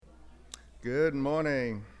Good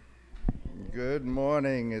morning. Good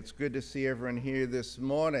morning. It's good to see everyone here this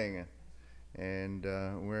morning. And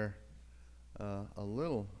we're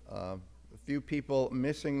a few people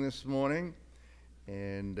missing this morning.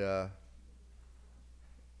 And pray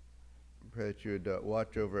that you would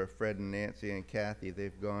watch over Fred and Nancy and Kathy.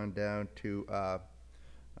 They've gone down to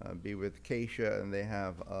be with Keisha, and they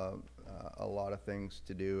have a lot of things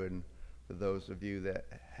to do. And for those of you that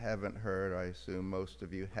haven't heard, I assume most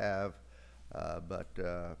of you have, but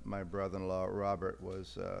my brother-in-law Robert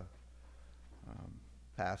was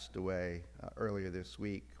passed away earlier this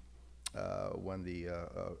week when the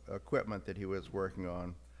equipment that he was working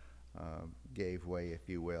on gave way, if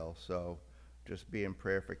you will. So just be in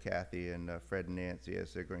prayer for Kathy and Fred and Nancy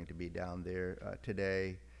as they're going to be down there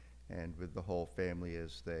today, and with the whole family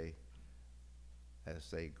as they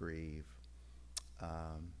grieve.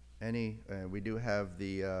 We do have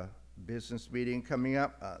the business meeting coming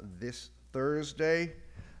up this Thursday.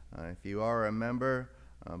 If you are a member,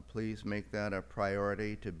 please make that a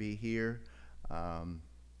priority to be here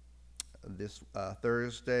this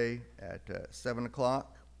Thursday at 7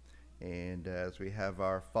 o'clock. And as we have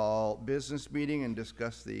our fall business meeting and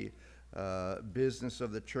discuss the business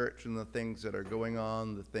of the church and the things that are going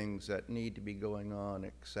on, the things that need to be going on,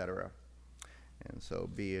 etc. And so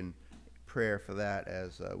be in prayer for that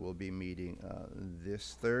as we'll be meeting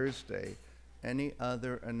this Thursday. Any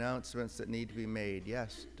other announcements that need to be made?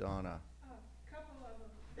 Yes, Donna. A couple of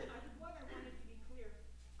them. One, I wanted to be clear.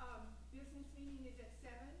 Business meeting is at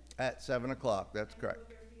 7? At 7 o'clock, that's correct.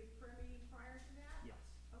 Will there be a prayer meeting prior to that? Yes.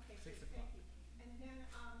 Okay, 6 good, o'clock. thank you. And then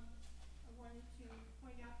I wanted to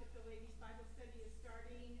point out that the ladies' Bible study is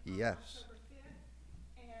starting on Yes. October 5th,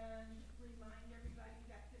 and remind everybody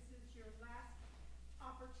that this is your last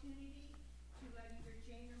opportunity to let either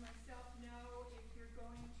Jane or myself know if you're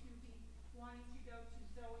going to be wanting to go to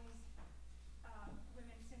Zoe's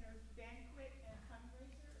Women's Center banquet and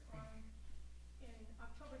fundraiser in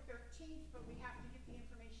October 13th, but we have to get the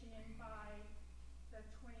information in by the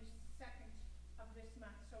 22nd of this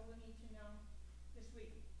month, so we'll need to know this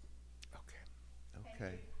week. Okay. Thank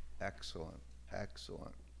Okay. you. Excellent.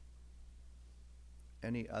 Excellent.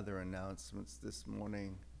 Any other announcements this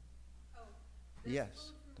morning? Oh, there's Yes.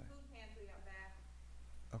 food from food pantry out back.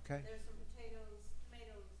 Okay. There's some potatoes,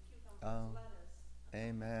 tomatoes, cucumbers, Oh, lettuce.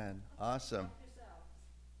 amen. Awesome. Help yourselves.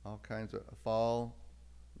 All kinds of the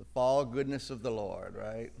fall goodness of the Lord,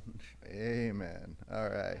 right? Amen. All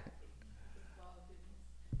right. Fall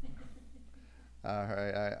goodness. All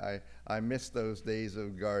right. I miss those days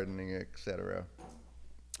of gardening, etc.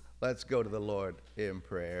 Let's go to the Lord in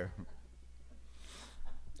prayer.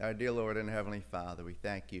 Our dear Lord and Heavenly Father, we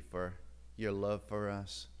thank you for your love for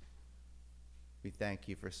us. We thank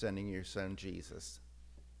you for sending your Son, Jesus,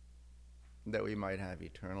 that we might have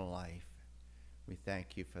eternal life. We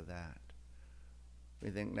thank you for that. We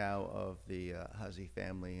think now of the Huzzy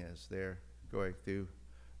family as they're going through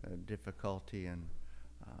difficulty and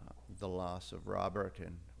the loss of Robert,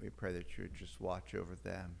 and we pray that you would just watch over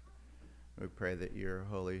them. We pray that your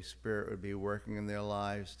Holy Spirit would be working in their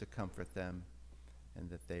lives to comfort them, and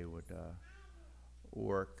that they would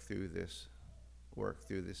work through this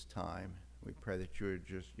time. We pray that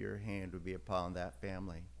your hand would be upon that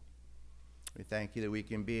family. We thank you that we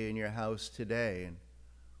can be in your house today, and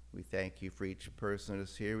we thank you for each person that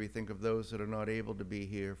is here. We think of those that are not able to be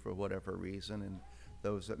here for whatever reason, and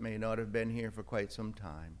those that may not have been here for quite some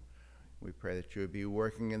time. We pray that you would be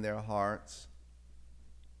working in their hearts,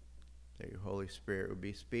 that your Holy Spirit would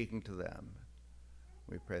be speaking to them.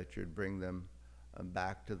 We pray that you would bring them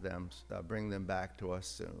back to us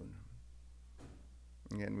soon.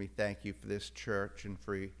 Again, we thank you for this church and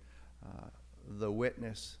for the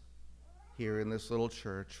witness here in this little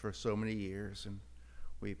church for so many years, and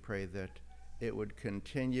we pray that it would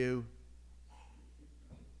continue.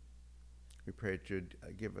 We pray that you'd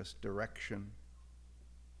give us direction.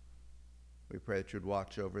 We pray that you'd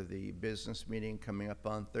watch over the business meeting coming up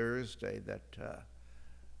on Thursday, that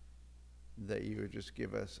you would just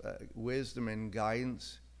give us wisdom and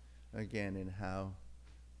guidance, again, in how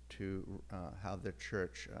the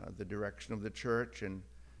church, the direction of the church, and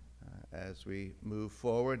as we move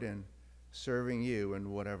forward in serving you and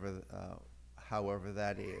however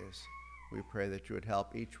that is. We pray that you would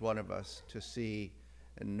help each one of us to see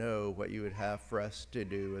and know what you would have for us to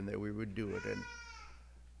do, and that we would do it. And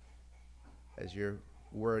as your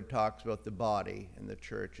word talks about the body, and the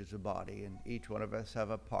church is a body, and each one of us have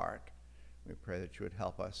a part, we pray that you would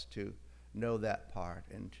help us to know that part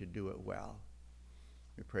and to do it well.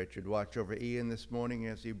 We pray that you'd watch over Ian this morning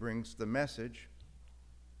as he brings the message,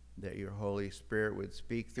 that your Holy Spirit would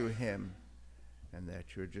speak through him, and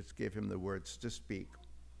that you would just give him the words to speak.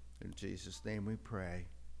 In Jesus' name we pray.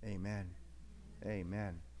 Amen.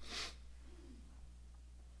 Amen.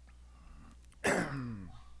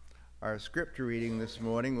 Our scripture reading this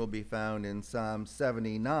morning will be found in Psalm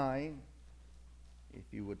 79. If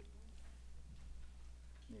you'd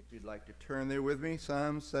like to turn there with me,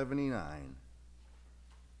 Psalm 79.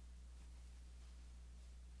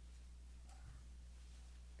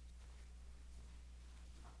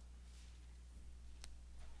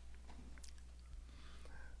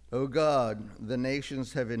 O God, the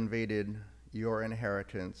nations have invaded your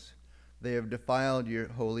inheritance. They have defiled your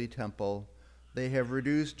holy temple. They have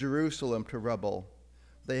reduced Jerusalem to rubble.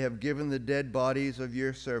 They have given the dead bodies of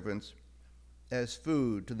your servants as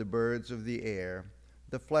food to the birds of the air,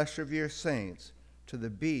 the flesh of your saints to the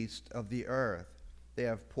beasts of the earth. They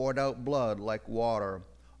have poured out blood like water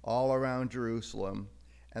all around Jerusalem,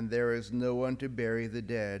 and there is no one to bury the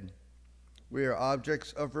dead. We are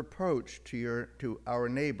objects of reproach to our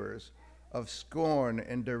neighbors, of scorn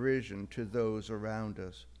and derision to those around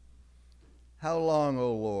us. How long,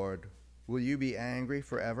 O Lord, will you be angry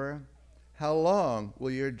forever? How long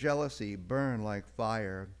will your jealousy burn like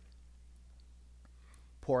fire?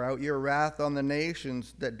 Pour out your wrath on the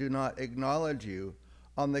nations that do not acknowledge you,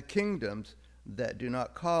 on the kingdoms that do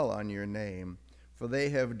not call on your name, for they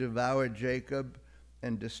have devoured Jacob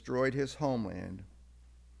and destroyed his homeland.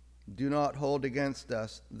 Do not hold against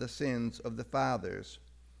us the sins of the fathers.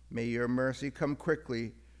 May your mercy come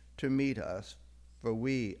quickly to meet us, for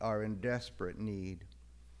we are in desperate need.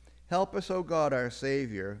 Help us, O God, our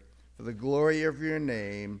Savior, for the glory of your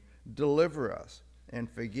name. Deliver us and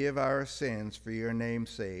forgive our sins for your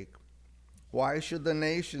name's sake. Why should the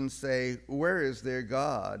nations say, where is their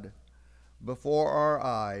God? Before our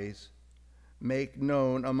eyes, make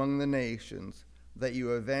known among the nations that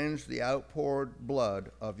you avenge the outpoured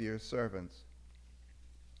blood of your servants.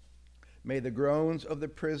 May the groans of the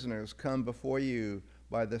prisoners come before you.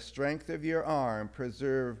 By the strength of your arm,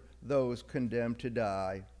 preserve those condemned to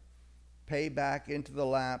die. Pay back into the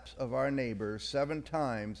laps of our neighbors 7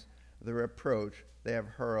 times the reproach they have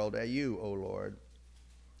hurled at you, O Lord.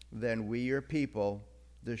 Then we, your people,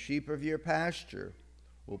 the sheep of your pasture,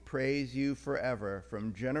 will praise you forever.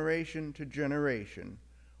 From generation to generation,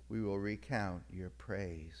 we will recount your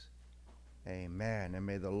praise. Amen. And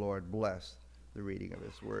may the Lord bless the reading of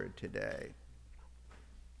his word today.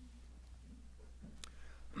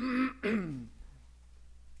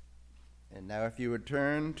 And now if you would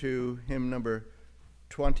turn to hymn number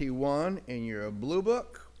 21 in your blue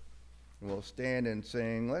book, we'll stand and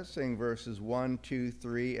sing. Let's sing verses 1, 2,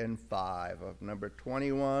 3, and 5 of number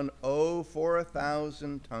 21, Oh, for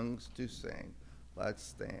 1,000 tongues to sing. Let's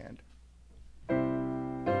stand.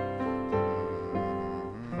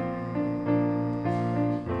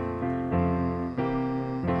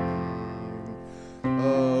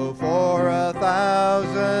 Oh, for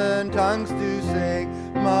 1,000 tongues to sing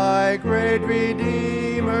my great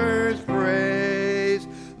Redeemer's praise,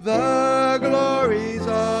 the glories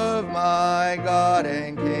of my God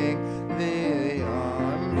and King, the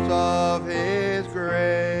arms of his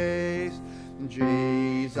grace.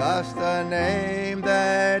 Jesus, the name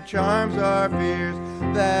that charms our fears,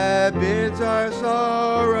 that bids our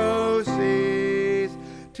sorrows cease.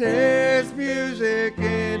 'Tis music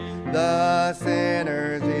in the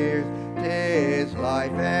sinner's ears, 'tis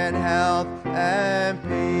life and health and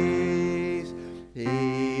peace.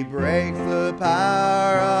 He breaks the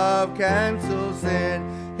power of cancelled sin,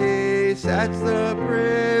 he sets the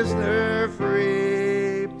prisoner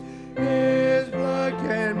free. His blood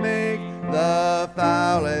can make the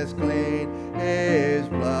foulest clean, his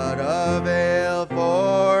blood avail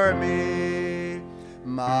for me.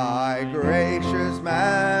 My gracious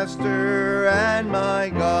Master and my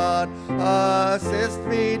God, assist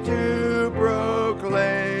me to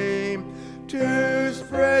proclaim, to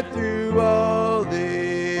spread through all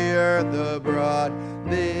the earth abroad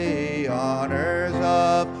the honors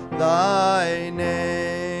of thy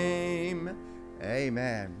name.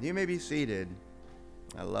 Amen. You may be seated.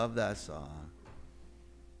 I love that song.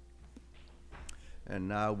 And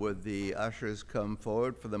now would the ushers come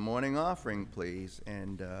forward for the morning offering, please.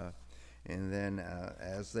 And then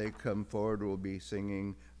as they come forward, we'll be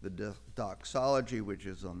singing the doxology, which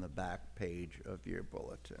is on the back page of your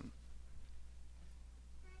bulletin.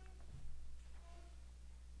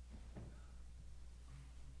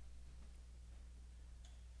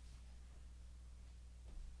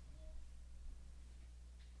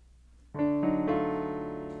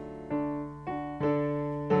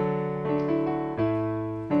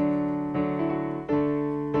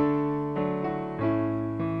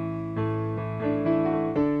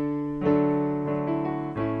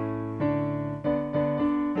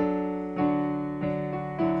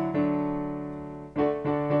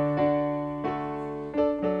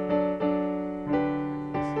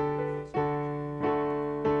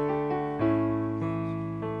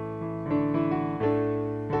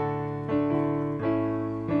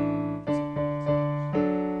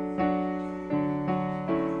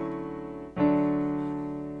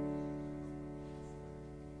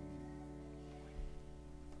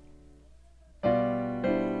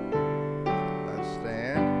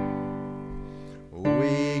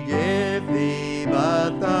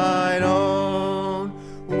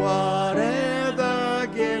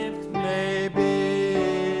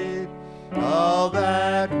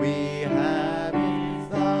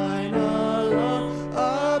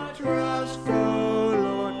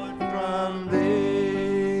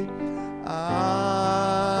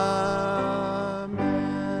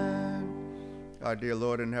 dear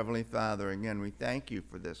Lord and Heavenly Father, again, we thank you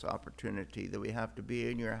for this opportunity that we have to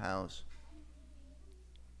be in your house.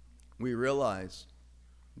 We realize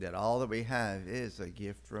that all that we have is a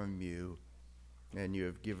gift from you, and you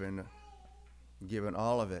have given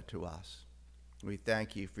all of it to us. We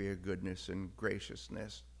thank you for your goodness and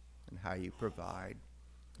graciousness and how you provide.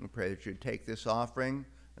 We pray that you'd take this offering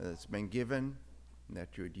that's been given, and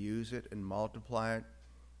that you would use it and multiply it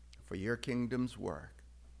for your kingdom's work.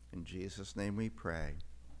 In Jesus' name we pray.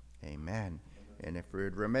 Amen. And if we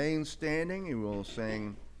would remain standing, you will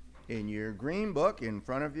sing in your green book in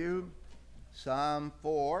front of you, Psalm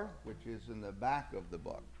 4, which is in the back of the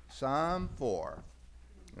book. Psalm 4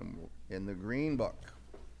 in the green book.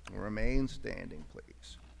 Remain standing,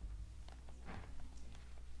 please.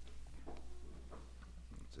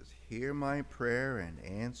 It says, "Hear my prayer and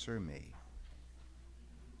answer me."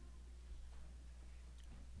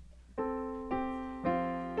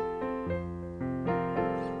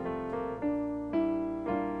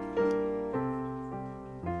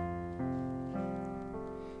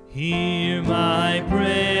 Hear my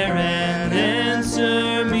prayer and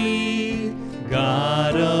answer me,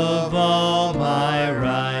 God of all my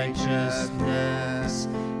righteousness.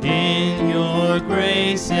 In your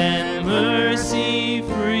grace and mercy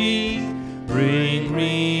free, bring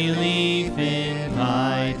relief in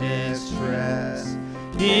my distress.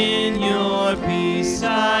 In your peace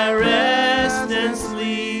I rest and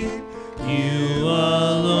sleep, you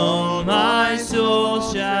alone my soul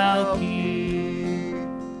shall keep.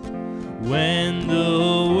 When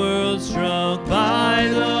the world struck by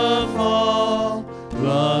the fall,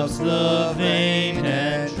 loves the vain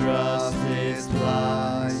and trust its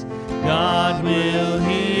lies, God will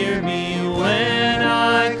hear me when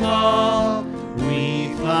I call.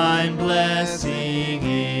 We find blessing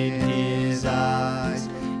in his eyes.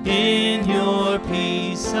 In your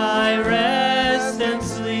peace I rest and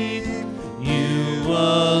sleep, you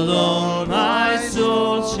alone my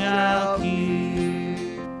soul shall keep.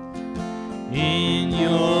 In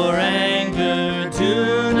your anger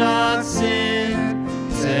do not sin,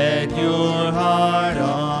 set your heart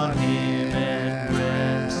on him and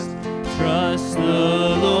rest. Trust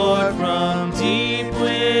the Lord from deep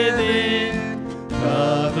within,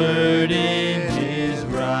 covered in his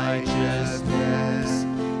righteousness.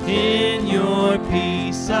 In your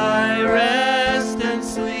peace I rest and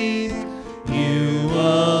sleep, you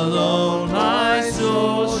alone my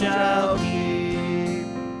soul shall keep.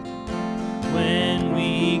 When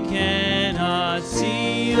we cannot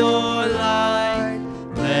see your light,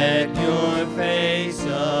 let your face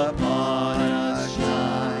upon us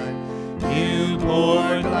shine. You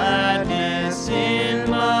pour gladness in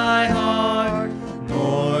my heart,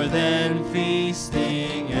 more than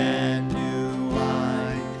feasting and new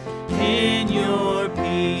wine. In your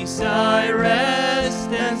peace I rest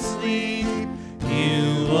and sleep,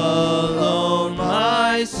 you alone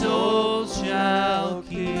my soul shall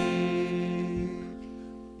keep.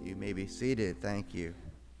 You may be seated. Thank you.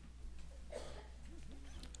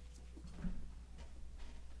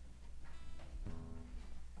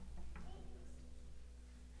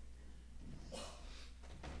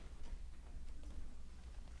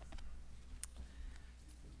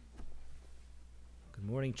 Good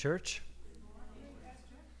morning, church.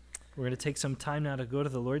 We're going to take some time now to go to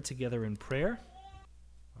the Lord together in prayer.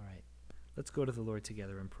 All right, let's go to the Lord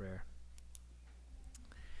together in prayer.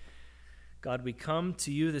 God, we come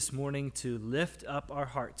to you this morning to lift up our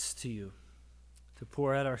hearts to you, to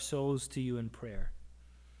pour out our souls to you in prayer.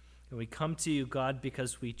 And we come to you, God,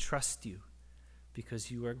 because we trust you, because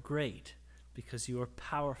you are great, because you are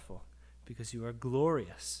powerful, because you are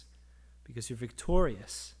glorious, because you're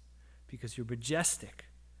victorious, because you're majestic,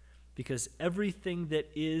 because everything that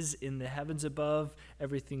is in the heavens above,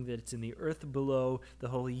 everything that's in the earth below, the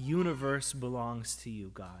whole universe belongs to you,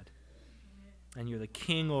 God. And you're the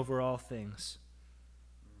king over all things.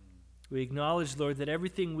 We acknowledge, Lord, that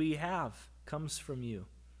everything we have comes from you.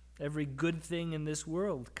 Every good thing in this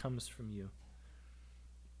world comes from you.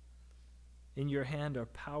 In your hand are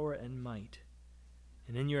power and might,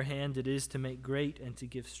 and in your hand it is to make great and to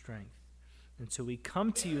give strength. And so we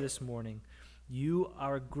come to you this morning. You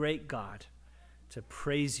are a great God, to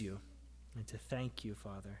praise you and to thank you,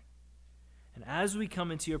 Father. And as we come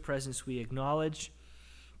into your presence, we acknowledge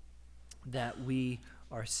that we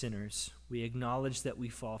are sinners. We acknowledge that we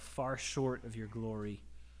fall far short of your glory,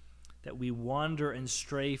 that we wander and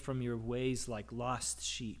stray from your ways like lost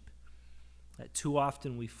sheep, that too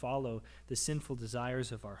often we follow the sinful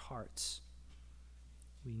desires of our hearts.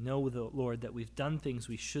 We know, Lord, that we've done things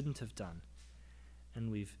we shouldn't have done,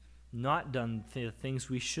 and we've not done the things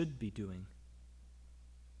we should be doing.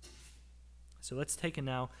 So let's take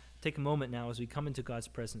a moment now as we come into God's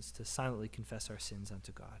presence to silently confess our sins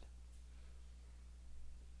unto God.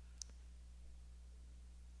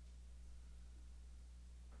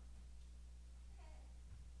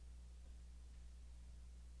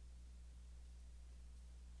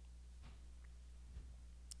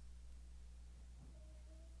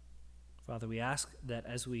 Father, we ask that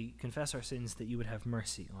as we confess our sins, that you would have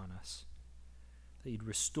mercy on us, that you'd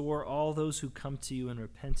restore all those who come to you in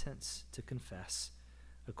repentance to confess,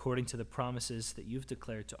 according to the promises that you've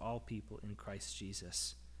declared to all people in Christ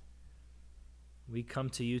Jesus. We come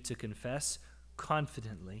to you to confess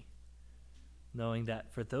confidently, knowing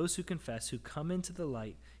that for those who confess, who come into the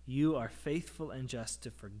light, you are faithful and just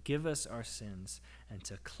to forgive us our sins and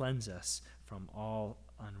to cleanse us from all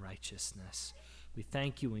unrighteousness. We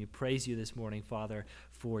thank you and we praise you this morning, Father,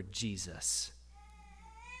 for Jesus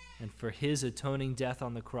and for his atoning death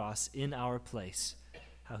on the cross in our place,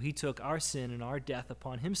 how he took our sin and our death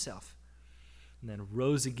upon himself and then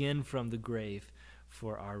rose again from the grave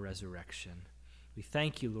for our resurrection. We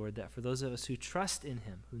thank you, Lord, that for those of us who trust in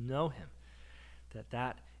him, who know him,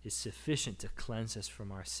 that is sufficient to cleanse us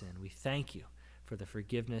from our sin. We thank you for the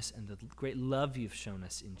forgiveness and the great love you've shown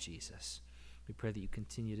us in Jesus. We pray that you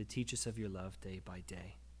continue to teach us of your love day by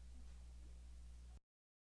day.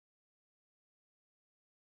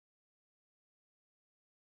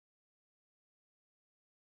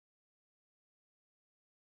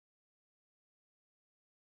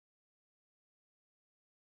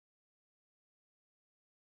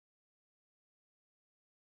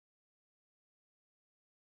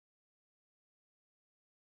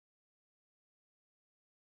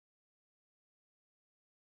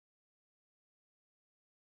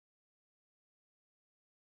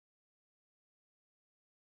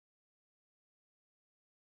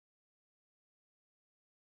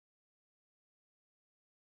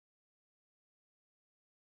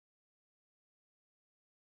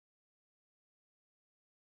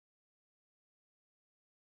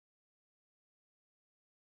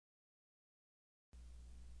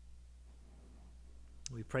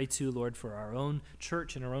 We pray too, Lord, for our own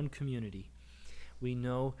church and our own community. We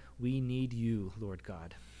know we need you, Lord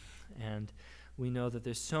God. And we know that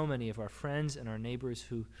there's so many of our friends and our neighbors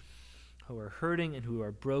who are hurting and who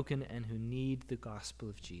are broken and who need the gospel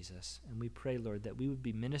of Jesus. And we pray, Lord, that we would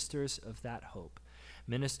be ministers of that hope,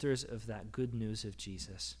 ministers of that good news of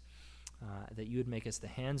Jesus, that you would make us the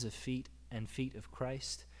hands of feet of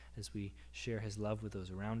Christ as we share his love with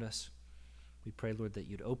those around us. We pray, Lord, that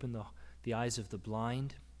you'd open the eyes of the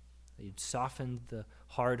blind, that you'd soften the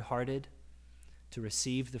hard-hearted to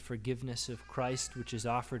receive the forgiveness of Christ which is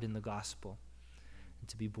offered in the gospel, and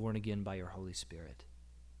to be born again by your Holy Spirit.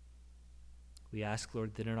 We ask,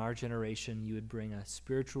 Lord, that in our generation you would bring a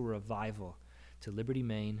spiritual revival to Liberty,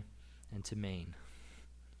 Maine, and to Maine,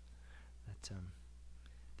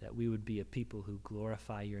 that we would be a people who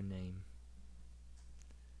glorify your name.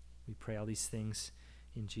 We pray all these things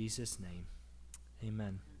in Jesus' name.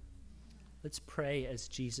 Amen. Let's pray as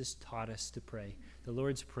Jesus taught us to pray, the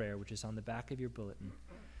Lord's Prayer, which is on the back of your bulletin,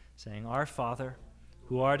 saying, Our Father,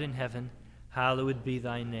 who art in heaven, hallowed be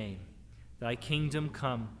thy name. Thy kingdom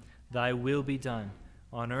come, thy will be done,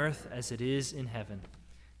 on earth as it is in heaven.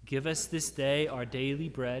 Give us this day our daily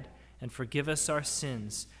bread, and forgive us our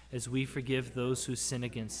sins, as we forgive those who sin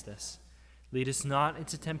against us. Lead us not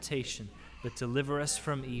into temptation, but deliver us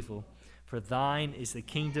from evil. For thine is the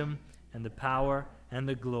kingdom, and the power, and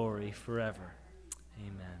the glory forever.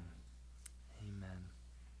 Amen. Amen.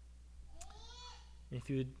 If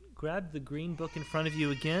you would grab the green book in front of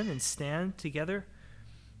you again and stand together,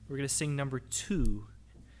 we're going to sing number 2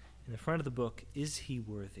 in the front of the book, Is He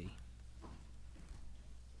Worthy?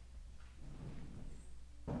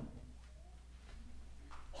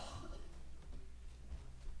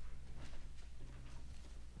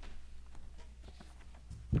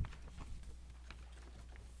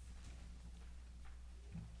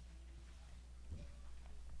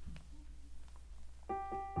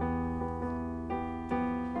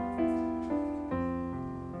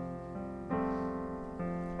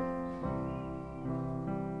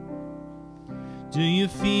 Do you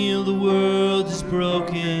feel the world is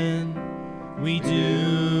broken? We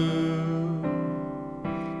do.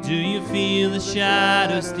 Do you feel the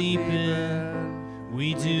shadows deepen?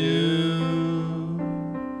 We do.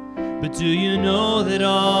 But do you know that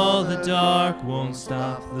all the dark won't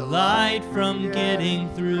stop the light from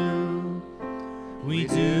getting through? We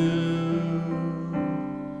do.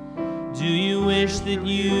 Do you wish that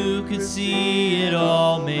you could see it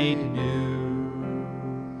all made new?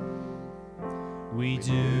 We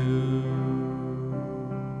do.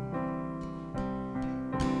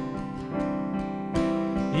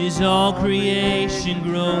 Is all creation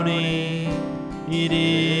groaning? It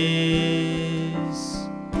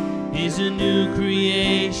is a new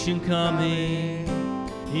creation coming.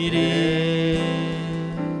 It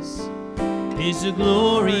is the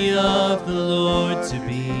glory of the Lord to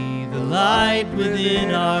be the light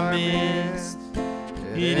within our midst.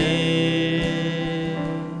 It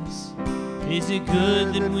is. Is it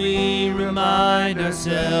good that we remind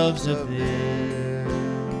ourselves of this?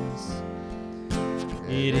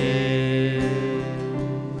 It is.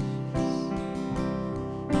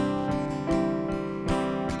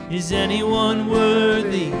 Is anyone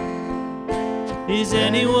worthy? Is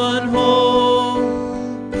anyone whole?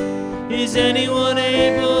 Is anyone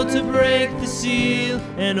able to break the seal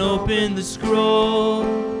and open the scroll?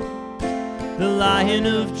 The Lion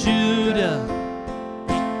of Judah,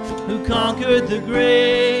 who conquered the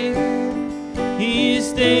grave. He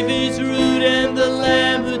is David's root and the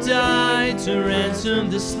Lamb who died to ransom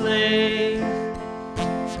the slave.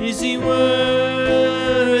 Is he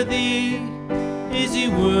worthy? Is he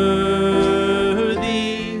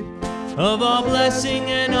worthy of all blessing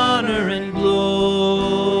and honor and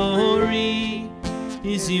glory?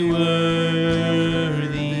 Is he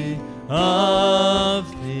worthy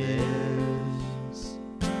of this?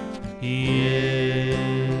 He is.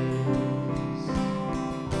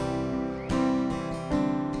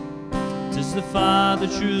 Does the Father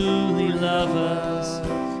truly love us?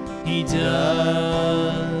 He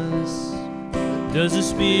does. Does the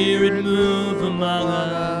Spirit move among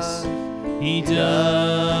us? He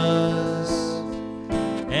does.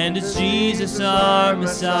 And it's Jesus our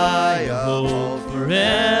Messiah, hold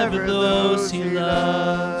forever those he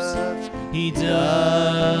loves. He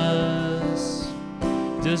does.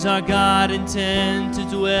 Does our God intend to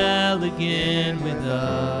dwell again with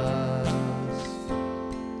us?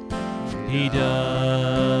 He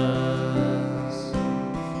does.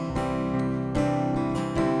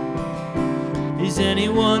 Is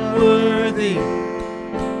anyone worthy?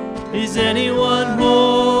 Is anyone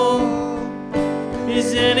whole?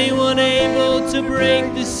 Is anyone able to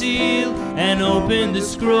break the seal and open the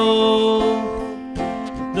scroll?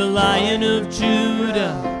 The Lion of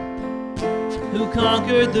Judah, who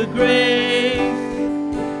conquered the grave.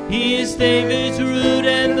 He is David's root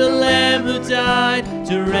and the Lamb who died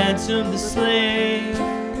to ransom the slave.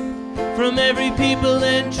 From every people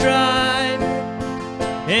and tribe,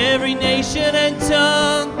 every nation and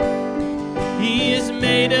tongue, he has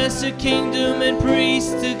made us a kingdom and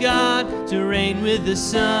priests to God to reign with the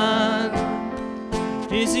Son.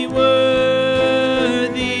 Is he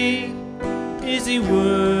worthy? Is he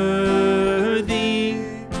worthy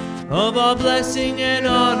of all blessing and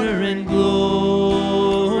honor and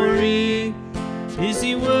glory? Is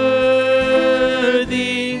he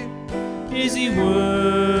worthy? Is he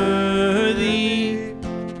worthy?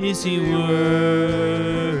 Is he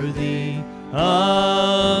worthy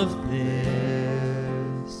of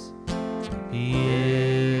this? He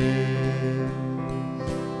is.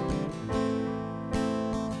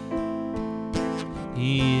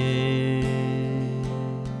 He is.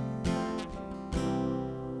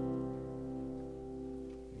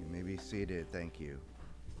 You may be seated. Thank you.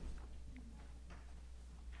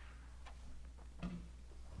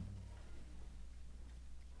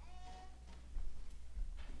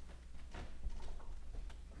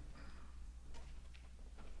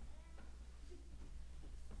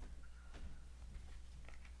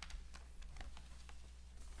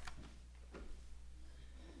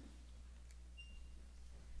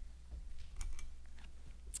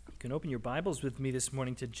 You can open your Bibles with me this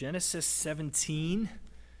morning to Genesis 17.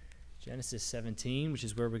 Genesis 17, which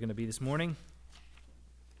is where we're going to be this morning.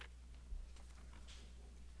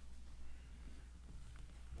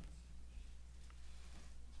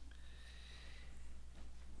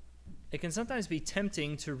 It can sometimes be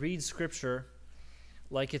tempting to read Scripture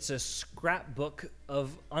like it's a scrapbook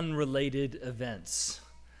of unrelated events,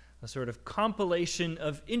 a sort of compilation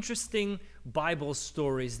of interesting Bible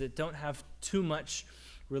stories that don't have too much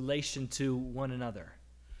relation to one another.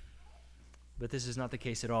 But this is not the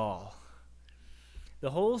case at all.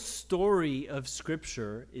 The whole story of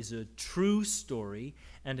Scripture is a true story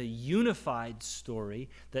and a unified story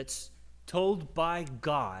that's told by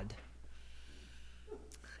God.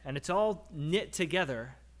 And it's all knit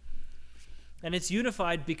together. And it's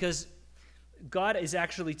unified because God is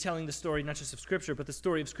actually telling the story not just of Scripture, but the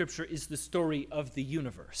story of Scripture is the story of the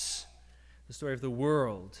universe, the story of the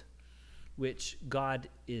world, which God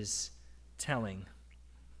is telling.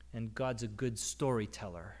 And God's a good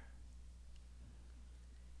storyteller.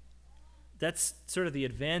 That's sort of the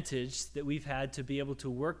advantage that we've had to be able to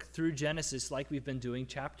work through Genesis like we've been doing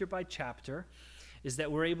chapter by chapter is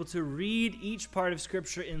that we're able to read each part of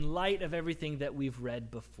Scripture in light of everything that we've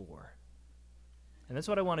read before. And that's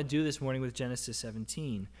what I want to do this morning with Genesis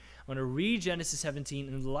 17. I want to read Genesis 17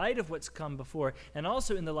 in light of what's come before, and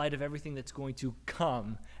also in the light of everything that's going to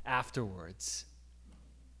come afterwards.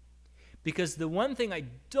 Because the one thing I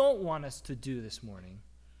don't want us to do this morning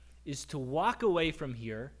is to walk away from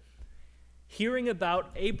here hearing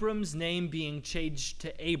about Abram's name being changed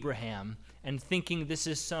to Abraham and thinking this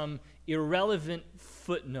is some irrelevant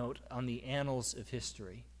footnote on the annals of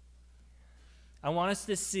history. I want us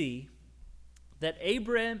to see that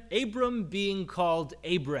Abram being called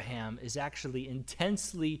Abraham is actually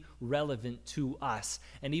intensely relevant to us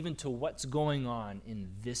and even to what's going on in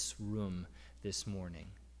this room this morning.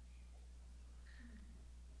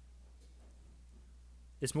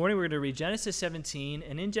 This morning we're going to read Genesis 17,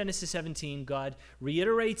 and in Genesis 17, God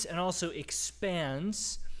reiterates and also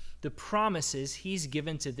expands the promises he's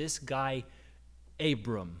given to this guy,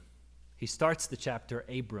 Abram. He starts the chapter,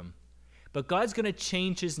 Abram. But God's going to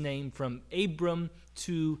change his name from Abram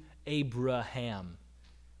to Abraham,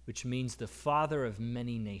 which means the father of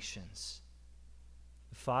many nations.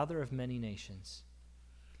 The father of many nations.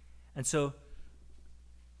 And so,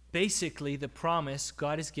 basically, the promise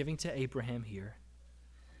God is giving to Abraham here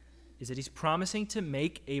is that he's promising to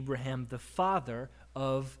make Abraham the father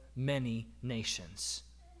of many nations.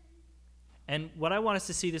 And what I want us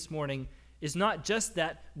to see this morning is not just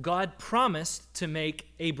that God promised to make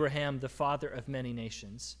Abraham the father of many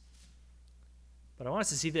nations, but I want us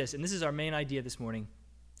to see this, and this is our main idea this morning.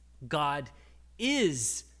 God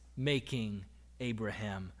is making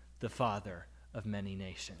Abraham the father of many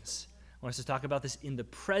nations. I want us to talk about this in the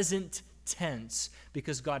present tense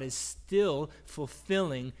because God is still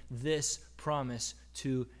fulfilling this promise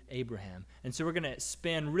to Abraham. And so we're going to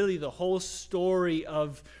span really the whole story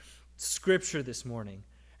of Scripture this morning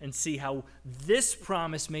and see how this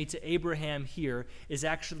promise made to Abraham here is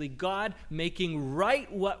actually God making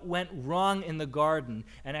right what went wrong in the garden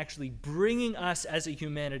and actually bringing us as a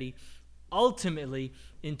humanity ultimately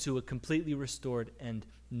into a completely restored and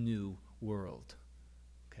new world.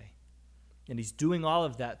 And he's doing all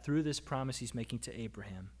of that through this promise he's making to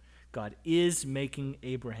Abraham. God is making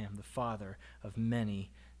Abraham the father of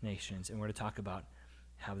many nations. And we're going to talk about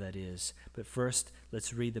how that is. But first,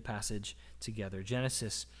 let's read the passage together.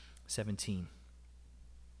 Genesis 17.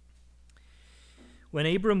 When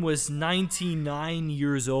Abram was 99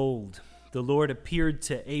 years old, the Lord appeared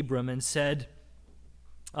to Abram and said,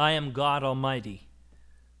 I am God Almighty.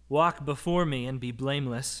 Walk before me and be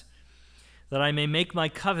blameless, that I may make my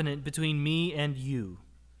covenant between me and you,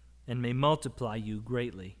 and may multiply you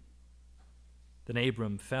greatly. Then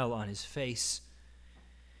Abram fell on his face,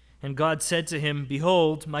 and God said to him,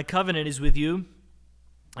 Behold, my covenant is with you,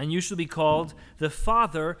 and you shall be called the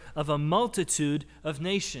father of a multitude of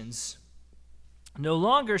nations. No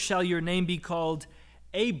longer shall your name be called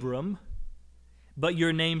Abram, but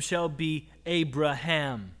your name shall be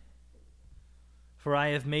Abraham. For I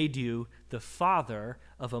have made you the father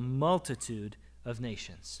of a multitude of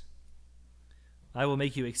nations. I will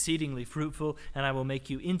make you exceedingly fruitful, and I will make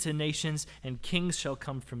you into nations, and kings shall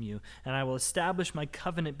come from you. And I will establish my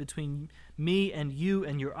covenant between me and you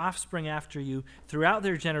and your offspring after you throughout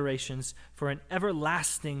their generations for an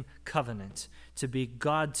everlasting covenant, to be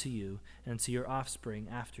God to you and to your offspring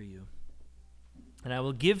after you. And I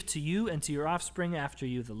will give to you and to your offspring after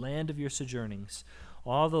you the land of your sojournings,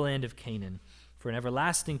 all the land of Canaan, for an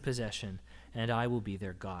everlasting possession, and I will be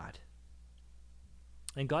their God.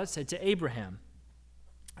 And God said to Abraham,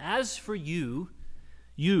 As for you,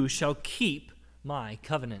 you shall keep my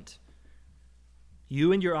covenant,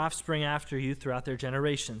 you and your offspring after you throughout their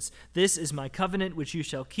generations. This is my covenant which you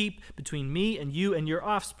shall keep between me and you and your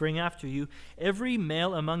offspring after you. Every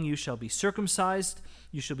male among you shall be circumcised.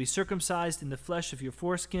 You shall be circumcised in the flesh of your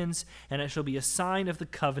foreskins, and it shall be a sign of the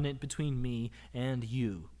covenant between me and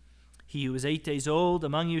you. He who is 8 days old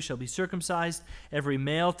among you shall be circumcised, every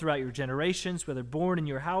male throughout your generations, whether born in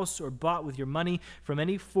your house or bought with your money from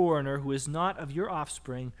any foreigner who is not of your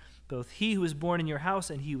offspring. Both he who is born in your house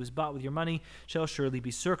and he who is bought with your money shall surely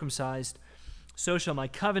be circumcised. So shall my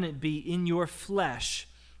covenant be in your flesh,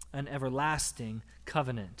 an everlasting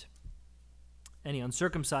covenant. Any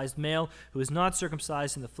uncircumcised male who is not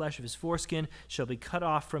circumcised in the flesh of his foreskin shall be cut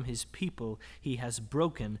off from his people. He has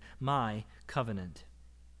broken my covenant.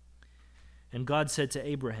 And God said to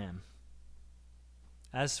Abraham,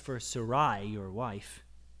 As for Sarai, your wife,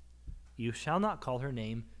 you shall not call her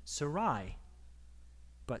name Sarai,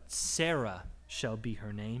 but Sarah shall be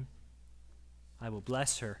her name. I will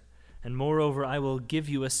bless her, and moreover I will give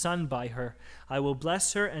you a son by her. I will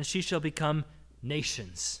bless her, and she shall become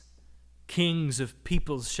nations. Kings of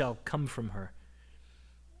peoples shall come from her.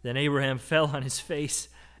 Then Abraham fell on his face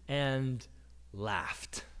and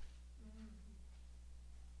laughed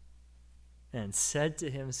and said to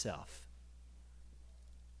himself,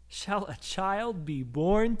 shall a child be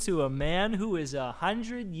born to a man who is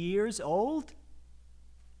 100 years old?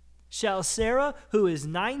 Shall Sarah, who is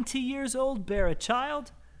 90 years old, bear a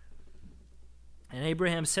child? And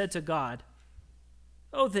Abraham said to God,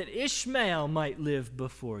 oh, that Ishmael might live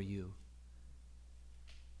before you.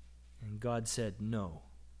 And God said, no.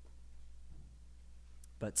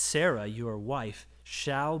 But Sarah, your wife,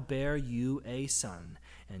 shall bear you a son,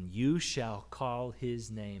 and you shall call his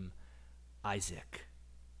name Isaac.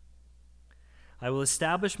 I will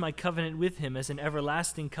establish my covenant with him as an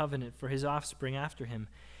everlasting covenant for his offspring after him.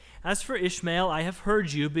 As for Ishmael, I have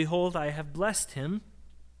heard you. Behold, I have blessed him,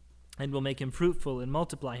 and will make him fruitful and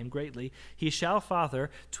multiply him greatly. He shall father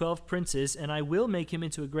 12 princes, and I will make him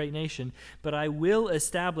into a great nation. But I will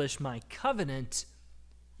establish my covenant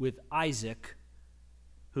with Isaac,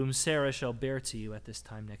 whom Sarah shall bear to you at this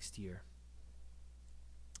time next year.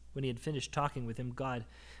 When he had finished talking with him, God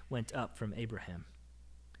went up from Abraham.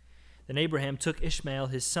 Then Abraham took Ishmael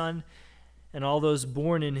his son, and all those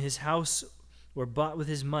born in his house were bought with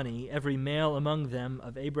his money, every male among them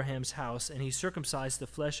of Abraham's house, and he circumcised the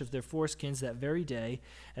flesh of their foreskins that very day,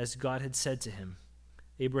 as God had said to him.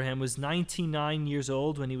 Abraham was 99 years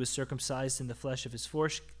old when he was circumcised in the flesh of his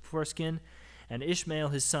foreskin, and Ishmael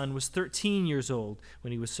his son was 13 years old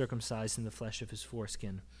when he was circumcised in the flesh of his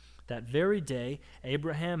foreskin. That very day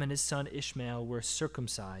Abraham and his son Ishmael were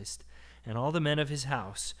circumcised, and all the men of his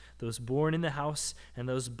house, those born in the house and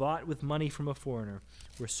those bought with money from a foreigner,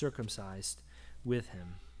 were circumcised with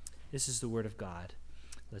him. This is the word of God.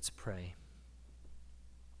 Let's pray.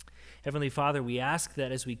 Heavenly Father, we ask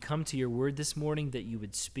that as we come to your word this morning, that you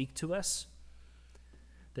would speak to us,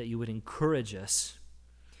 that you would encourage us,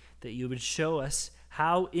 that you would show us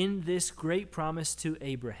how in this great promise to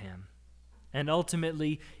Abraham, and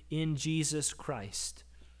ultimately in Jesus Christ,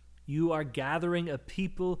 you are gathering a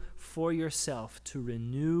people for yourself to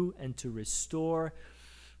renew and to restore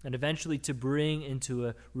and eventually to bring into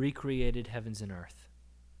a recreated heavens and earth.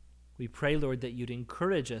 We pray, Lord, that you'd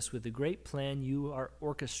encourage us with the great plan you are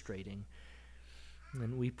orchestrating.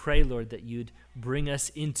 And we pray, Lord, that you'd bring us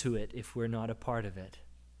into it if we're not a part of it.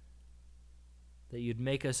 That you'd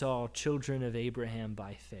make us all children of Abraham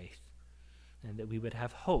by faith, and that we would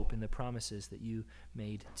have hope in the promises that you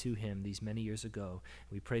made to him these many years ago.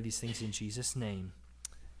 We pray these things in Jesus' name.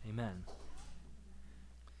 Amen.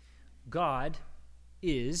 God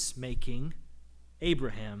is making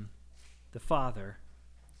Abraham the father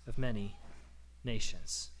of many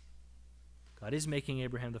nations. God is making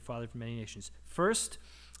Abraham the father of many nations. First,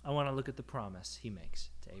 I want to look at the promise he makes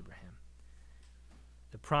to Abraham.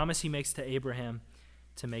 The promise he makes to Abraham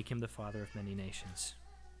to make him the father of many nations.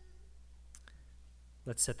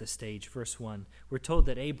 Let's set the stage. Verse 1. We're told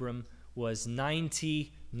that Abram was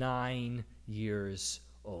 99 years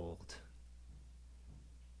old.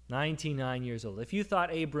 99 years old. If you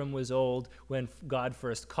thought Abram was old when God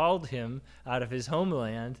first called him out of his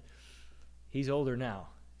homeland, he's older now.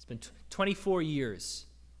 It's been 24 years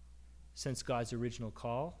since God's original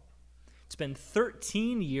call. It's been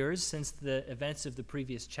 13 years since the events of the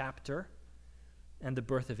previous chapter and the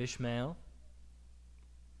birth of Ishmael.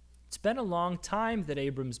 It's been a long time that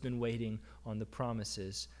Abram's been waiting on the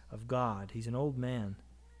promises of God. He's an old man.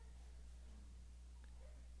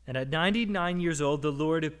 And at 99 years old, the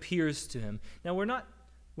Lord appears to him. Now, we're not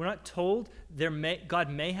told God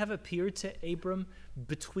may have appeared to Abram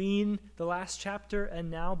between the last chapter and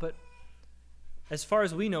now, but as far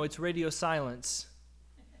as we know, it's radio silence.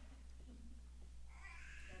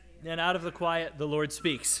 And out of the quiet, the Lord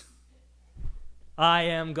speaks. I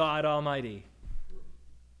am God Almighty.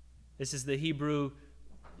 This is the Hebrew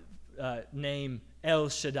name El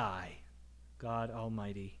Shaddai, God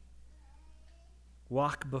Almighty.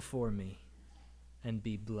 Walk before me and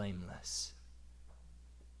be blameless,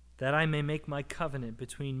 that I may make my covenant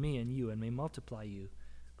between me and you and may multiply you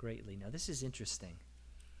greatly. Now, this is interesting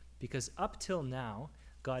because up till now,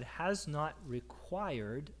 God has not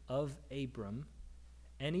required of Abram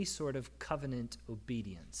any sort of covenant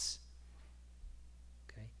obedience.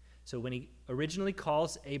 Okay? So when he originally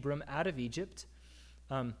calls Abram out of Egypt,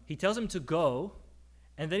 he tells him to go,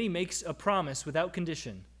 and then he makes a promise without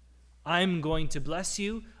condition. I'm going to bless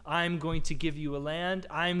you. I'm going to give you a land.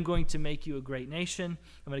 I'm going to make you a great nation.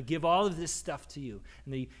 I'm going to give all of this stuff to you.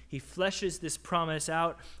 And he fleshes this promise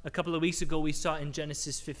out. A couple of weeks ago, we saw in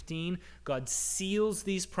Genesis 15, God seals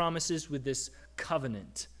these promises with this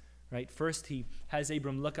covenant, right? First, he has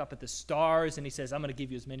Abram look up at the stars, and he says, I'm going to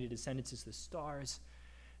give you as many descendants as the stars.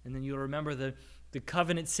 And then you'll remember the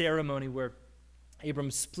covenant ceremony where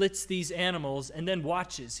Abram splits these animals and then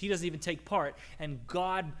watches. He doesn't even take part. And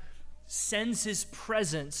God sends his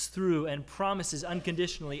presence through and promises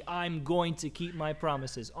unconditionally, I'm going to keep my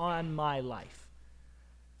promises on my life.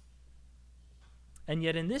 And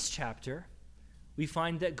yet in this chapter, we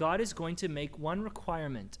find that God is going to make one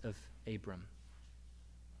requirement of Abram,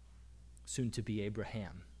 soon to be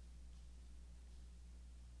Abraham.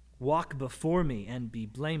 Walk before me and be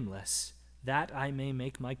blameless, that I may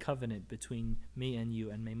make my covenant between me and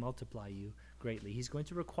you and may multiply you greatly. He's going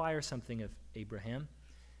to require something of Abraham,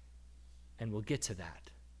 and we'll get to that.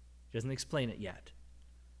 He doesn't explain it yet.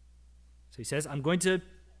 So he says, I'm going to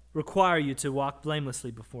require you to walk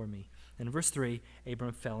blamelessly before me. And in verse 3,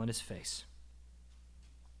 Abram fell on his face.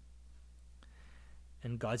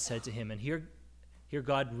 And God said to him, and here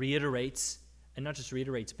God reiterates, and not just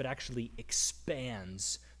reiterates, but actually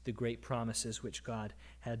expands the great promises which God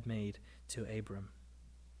had made to Abram.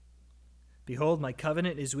 Behold, my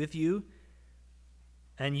covenant is with you,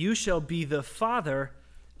 and you shall be the father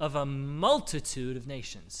of a multitude of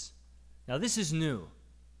nations. Now this is new.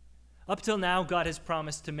 Up till now, God has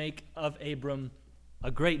promised to make of Abram a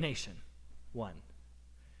great nation, one.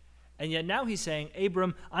 And yet now he's saying,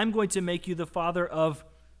 Abram, I'm going to make you the father of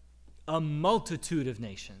a multitude of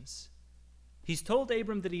nations. He's told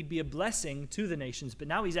Abram that he'd be a blessing to the nations, but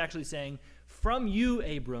now he's actually saying, from you,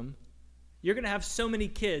 Abram, you're going to have so many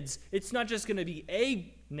kids, it's not just going to be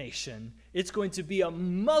a nation, it's going to be a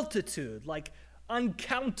multitude, like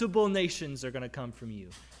uncountable nations are going to come from you,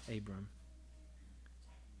 Abram.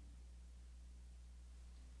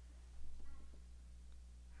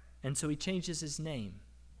 And so he changes his name.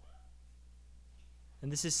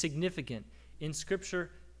 And this is significant. In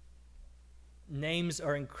Scripture, names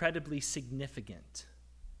are incredibly significant.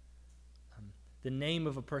 The name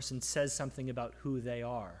of a person says something about who they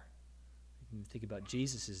are. You can think about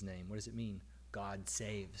Jesus' name. What does it mean? God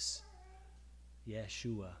saves.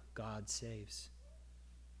 Yeshua, God saves.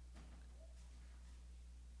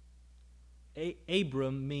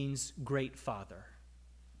 Abram means great father.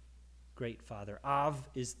 Great father. Av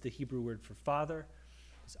is the Hebrew word for father.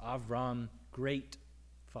 It's Avram, great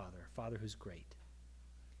father. Father who's great.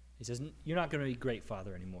 He says, you're not going to be great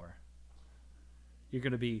father anymore. You're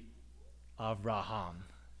going to be Avraham,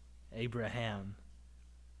 Abraham,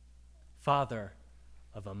 father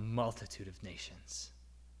of a multitude of nations.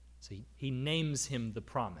 So he names him the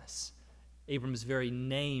promise. Abram's very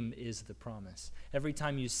name is the promise. Every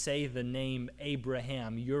time you say the name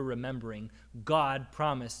Abraham, you're remembering God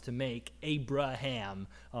promised to make Abraham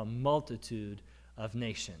a multitude of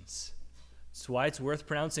nations. That's why it's worth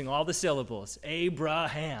pronouncing all the syllables.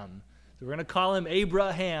 Abraham. So we're going to call him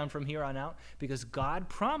Abraham from here on out because God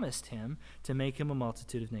promised him to make him a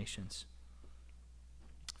multitude of nations.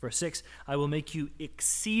 Verse 6, I will make you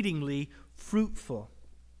exceedingly fruitful,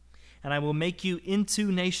 and I will make you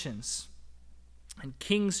into nations, and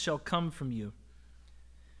kings shall come from you.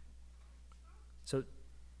 So he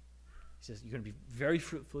says, you're going to be very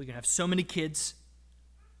fruitful. You're going to have so many kids.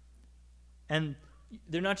 And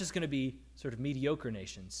they're not just going to be sort of mediocre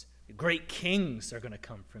nations. Great kings are going to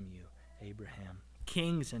come from you, Abraham.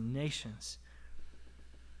 Kings and nations.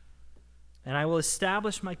 And I will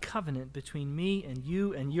establish my covenant between me and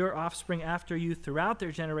you and your offspring after you throughout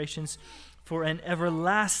their generations for an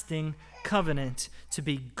everlasting covenant to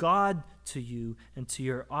be God to you and to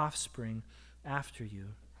your offspring after you.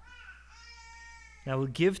 And I will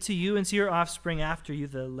give to you and to your offspring after you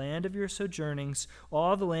the land of your sojournings,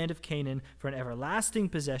 all the land of Canaan, for an everlasting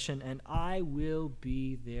possession, and I will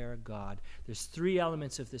be their God. There's three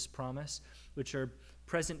elements of this promise, which are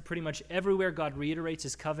present pretty much everywhere God reiterates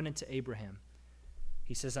his covenant to Abraham.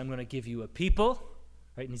 He says, I'm going to give you a people,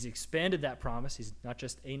 right? And he's expanded that promise. He's not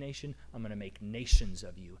just a nation. I'm going to make nations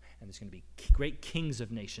of you, and there's going to be great kings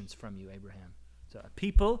of nations from you, Abraham. So a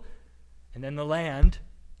people, and then the land.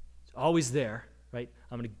 It's always there. Right?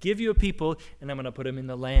 I'm going to give you a people, and I'm going to put them in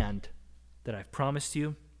the land that I've promised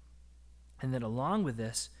you. And then along with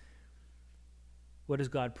this, what does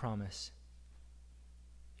God promise?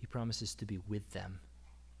 He promises to be with them.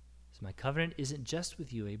 So my covenant isn't just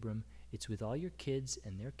with you, Abram. It's with all your kids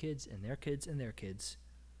and their kids and their kids and their kids.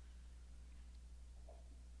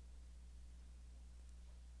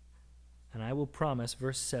 And I will promise,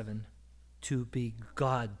 verse 7, to be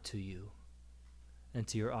God to you and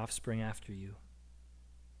to your offspring after you.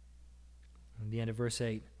 At the end of verse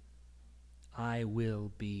 8, I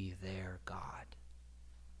will be their God.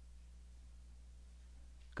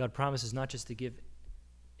 God promises not just to give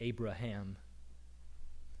Abraham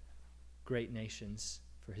great nations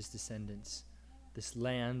for his descendants, this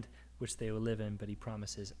land which they will live in, but he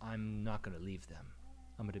promises, I'm not going to leave them.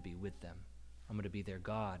 I'm going to be with them. I'm going to be their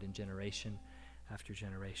God in generation after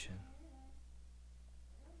generation.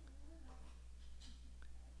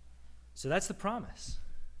 So that's the promise.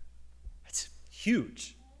 It's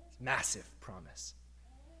huge. It's a massive promise.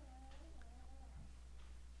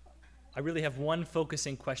 I really have one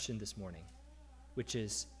focusing question this morning, which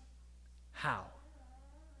is how?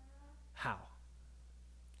 How?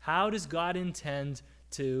 How does God intend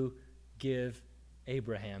to give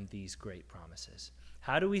Abraham these great promises?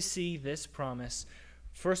 How do we see this promise,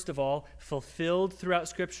 first of all, fulfilled throughout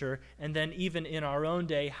Scripture, and then even in our own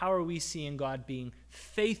day, how are we seeing God being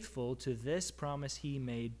faithful to this promise he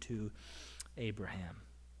made to Abraham?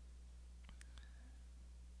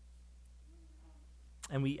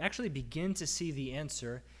 And we actually begin to see the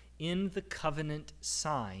answer in the covenant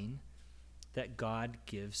sign that God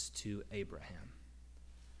gives to Abraham.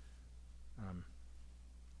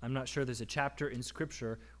 I'm not sure there's a chapter in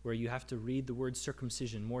Scripture where you have to read the word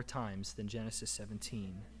circumcision more times than Genesis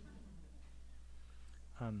 17.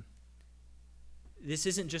 This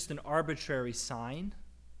isn't just an arbitrary sign.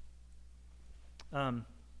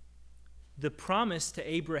 The promise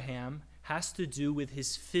to Abraham has to do with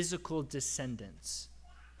his physical descendants.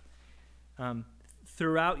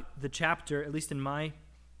 Throughout the chapter, at least in my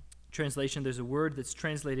translation, there's a word that's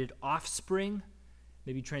translated offspring,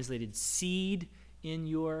 maybe translated seed in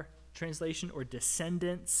your translation, or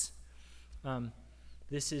descendants.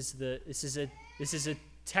 This is a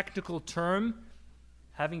technical term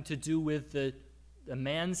having to do with a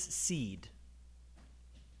man's seed.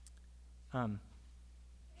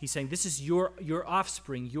 He's saying, this is your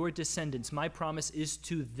offspring, your descendants. My promise is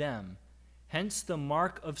to them. Hence the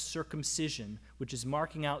mark of circumcision, which is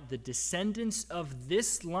marking out the descendants of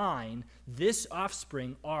this line, this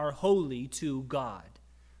offspring, are holy to God.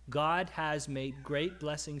 God has made great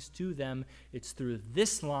blessings to them. It's through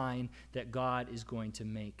this line that God is going to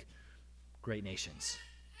make great nations.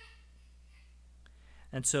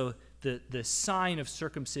 And so the sign of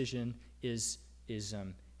circumcision is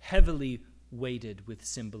heavily weighted with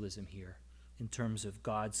symbolism here in terms of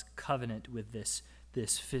God's covenant with this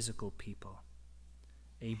physical people,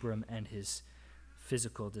 Abram and his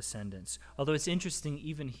physical descendants. Although it's interesting,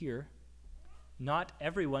 even here, not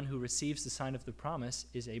everyone who receives the sign of the promise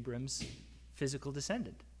is Abram's physical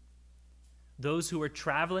descendant. Those who are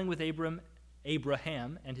traveling with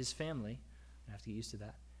Abraham and his family, I have to get used to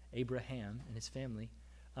that, Abraham and his family,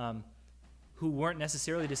 who weren't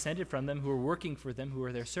necessarily descended from them, who were working for them, who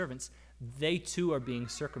were their servants, they too are being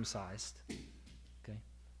circumcised. Okay?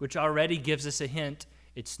 Which already gives us a hint.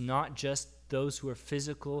 It's not just those who are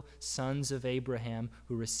physical sons of Abraham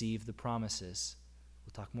who receive the promises.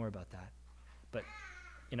 We'll talk more about that. But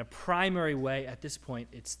in a primary way, at this point,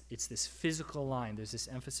 it's this physical line. There's this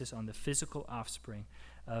emphasis on the physical offspring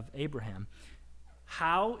of Abraham.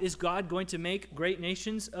 How is God going to make great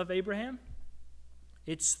nations of Abraham?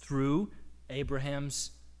 It's through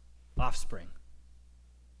Abraham's offspring.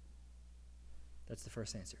 That's the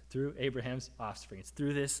first answer. Through Abraham's offspring. It's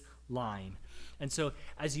through this line. And so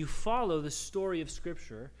as you follow the story of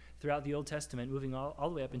Scripture throughout the Old Testament, moving all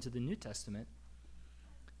the way up into the New Testament,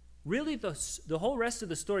 really the whole rest of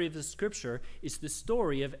the story of the Scripture is the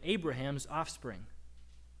story of Abraham's offspring.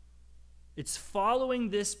 It's following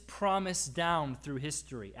this promise down through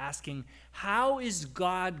history, asking, how is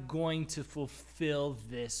God going to fulfill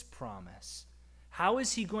this promise? How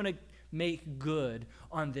is he going to make good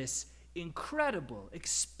on this incredible,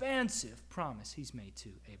 expansive promise he's made to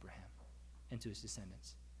Abraham and to his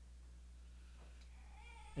descendants?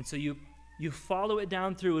 And so you follow it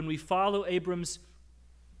down through, and we follow Abram's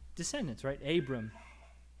descendants, right? Abram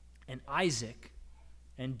and Isaac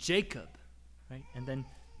and Jacob, right? And then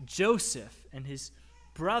Joseph and his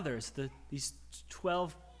brothers, these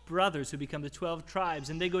 12 brothers who become the 12 tribes,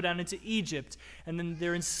 and they go down into Egypt, and then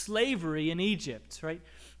they're in slavery in Egypt, right?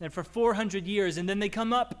 And for 400 years, and then they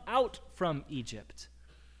come out from Egypt.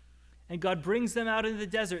 And God brings them out into the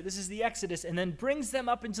desert. This is the Exodus, and then brings them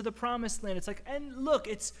up into the promised land. It's like, and look,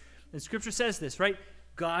 and Scripture says this, right?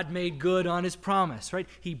 God made good on his promise, right?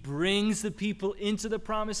 He brings the people into the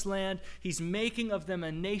promised land. He's making of them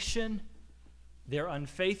a nation. They're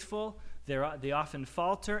unfaithful. They often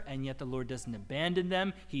falter, and yet the Lord doesn't abandon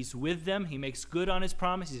them. He's with them. He makes good on his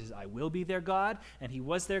promise. He says, I will be their God, and he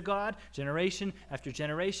was their God, generation after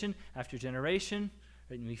generation after generation.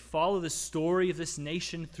 Right? And we follow the story of this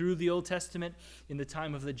nation through the Old Testament in the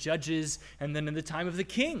time of the judges and then in the time of the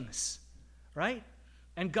kings, right?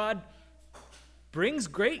 And God brings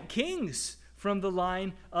great kings from the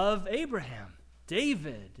line of Abraham,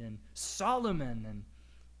 David and Solomon, and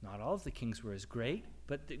not all of the kings were as great,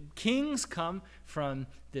 but the kings come from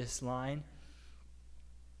this line.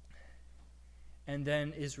 And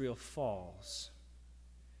then Israel falls.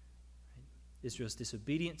 Israel's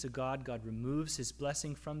disobedient to God. God removes his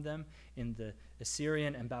blessing from them in the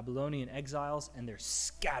Assyrian and Babylonian exiles, and they're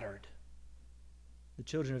scattered. The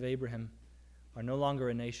children of Abraham are no longer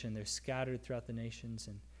a nation. They're scattered throughout the nations,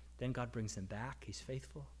 and then God brings them back. He's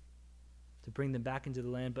faithful to bring them back into the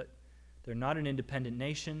land, but they're not an independent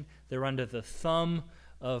nation. They're under the thumb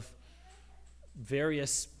of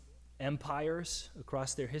various empires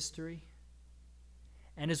across their history.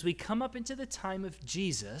 And as we come up into the time of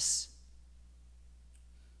Jesus,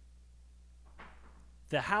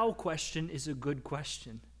 the how question is a good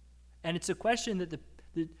question. And it's a question that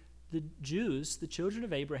the Jews, the children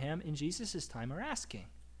of Abraham in Jesus' time, are asking.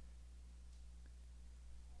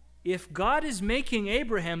 If God is making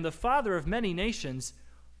Abraham the father of many nations,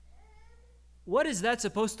 what is that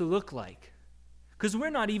supposed to look like? Because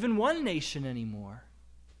we're not even one nation anymore.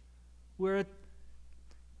 We're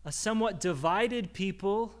a somewhat divided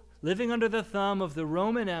people living under the thumb of the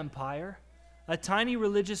Roman Empire, a tiny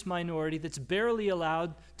religious minority that's barely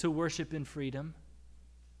allowed to worship in freedom.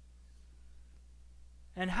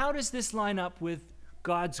 And how does this line up with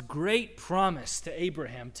God's great promise to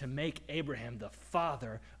Abraham to make Abraham the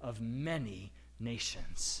father of many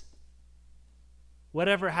nations?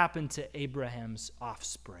 Whatever happened to Abraham's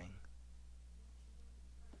offspring?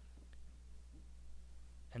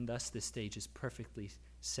 And thus the stage is perfectly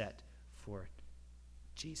set for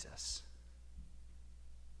Jesus.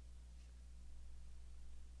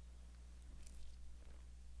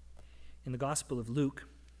 In the Gospel of Luke,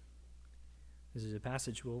 this is a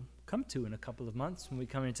passage we'll come to in a couple of months when we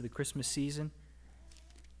come into the Christmas season.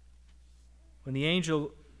 When the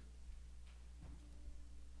angel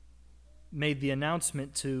made the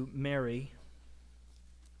announcement to Mary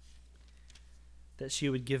that she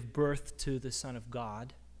would give birth to the Son of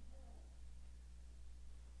God,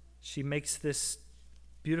 she makes this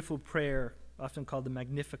beautiful prayer, often called the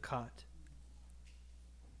Magnificat.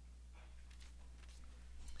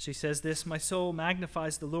 She says this, "My soul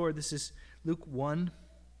magnifies the Lord." This is Luke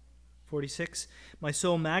 1:46. "My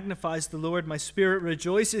soul magnifies the Lord. My spirit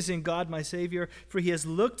rejoices in God my Savior, for he has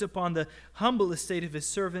looked upon the humble estate of his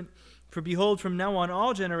servant. For behold, from now on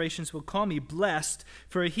all generations will call me blessed.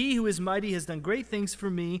 For he who is mighty has done great things for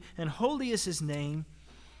me, and holy is his name.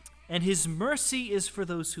 And his mercy is for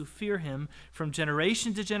those who fear him from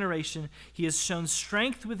generation to generation. He has shown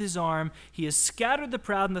strength with his arm. He has scattered the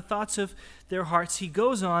proud in the thoughts of their hearts." He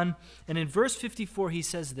goes on, and in verse 54 he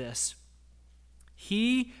says this,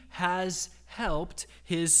 "He has helped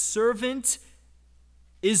his servant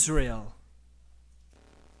Israel."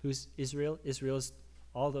 Who's Israel? Israel is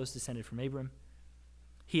all those descended from Abram.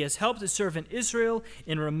 "He has helped his servant Israel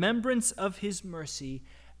in remembrance of his mercy,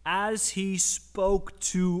 as he spoke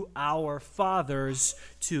to our fathers,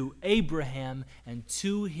 to Abraham, and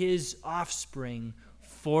to his offspring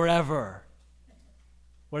forever."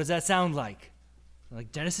 What does that sound like?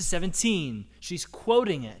 Like Genesis 17. She's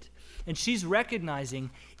quoting it, and she's recognizing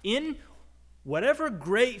in whatever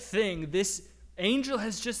great thing this angel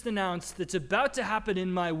has just announced that's about to happen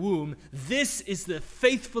in my womb, this is the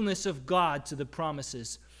faithfulness of God to the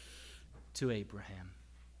promises to Abraham.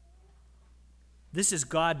 This is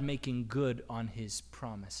God making good on his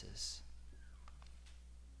promises.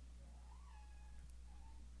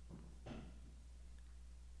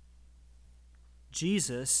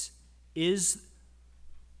 Jesus is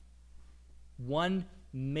one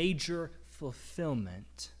major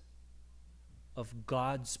fulfillment of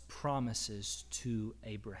God's promises to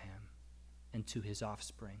Abraham and to his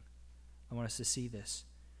offspring. I want us to see this.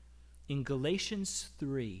 In Galatians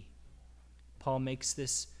 3, Paul makes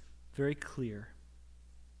this very clear.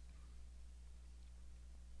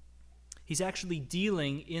 He's actually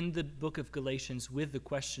dealing in the book of Galatians with the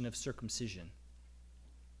question of circumcision.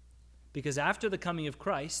 Because after the coming of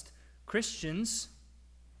Christ, Christians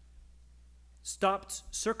stopped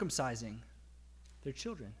circumcising their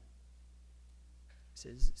children. He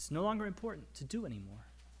says it's no longer important to do anymore.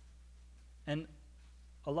 And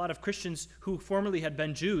a lot of Christians who formerly had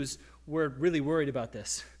been Jews were really worried about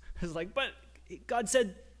this. It's like, but God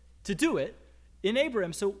said to do it in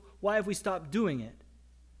Abraham, so why have we stopped doing it?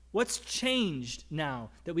 What's changed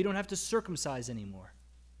now that we don't have to circumcise anymore?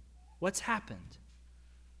 What's happened?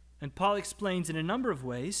 And Paul explains in a number of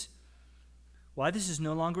ways why this is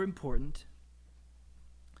no longer important.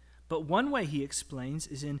 But one way he explains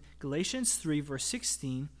is in Galatians 3, verse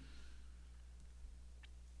 16,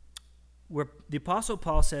 where the Apostle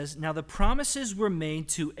Paul says, now the promises were made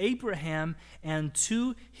to Abraham and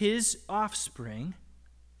to his offspring.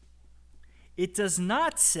 It does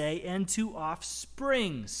not say, and to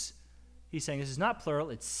offsprings. He's saying this is not plural,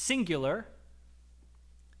 it's singular,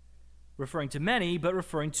 referring to many, but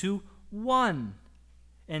referring to one.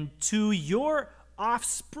 And to your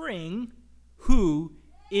offspring, who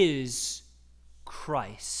is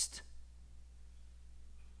Christ.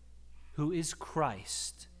 Who is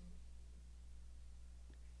Christ.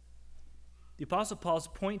 The Apostle Paul's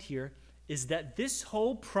point here is that this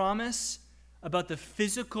whole promise about the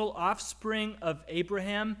physical offspring of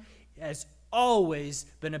Abraham has always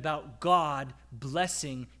been about God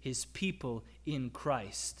blessing his people in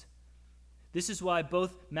Christ. This is why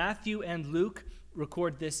both Matthew and Luke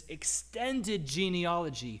record this extended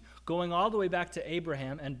genealogy, going all the way back to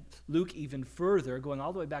Abraham, and Luke even further, going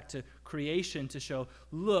all the way back to creation to show,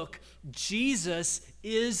 look, Jesus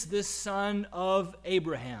is the son of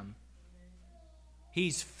Abraham.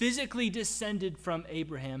 He's physically descended from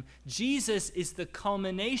Abraham. Jesus is the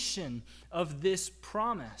culmination of this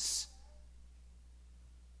promise.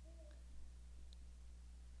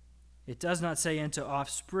 It does not say, and to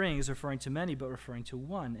offsprings, referring to many, but referring to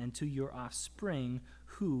one, and to your offspring,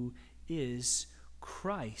 who is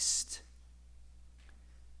Christ.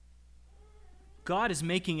 God is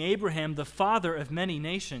making Abraham the father of many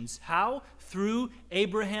nations. How? Through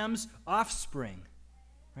Abraham's offspring.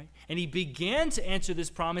 Right? And he began to answer this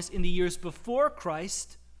promise in the years before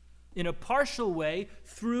Christ in a partial way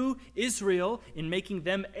through Israel in making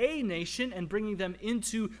them a nation and bringing them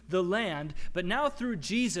into the land. But now through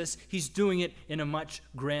Jesus, he's doing it in a much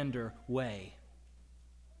grander way.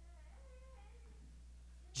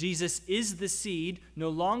 Jesus is the seed. No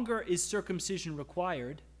longer is circumcision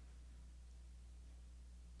required.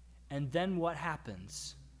 And then what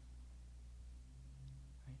happens?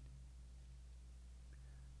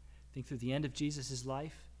 Think through the end of Jesus'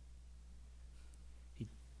 life. He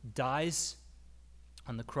dies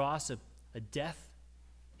on the cross, a death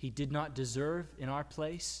he did not deserve in our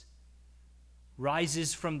place.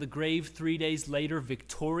 Rises from the grave 3 days later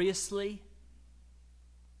victoriously.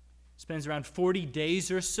 Spends around 40 days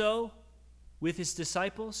or so with his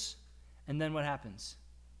disciples. And then what happens?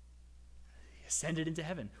 He ascended into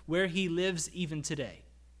heaven, where he lives even today.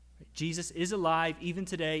 Jesus is alive even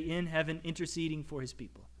today in heaven, interceding for his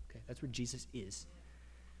people. That's where Jesus is.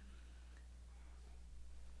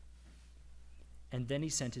 And then he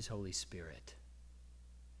sent his Holy Spirit.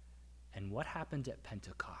 And what happened at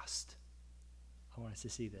Pentecost? I want us to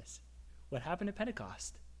see this. What happened at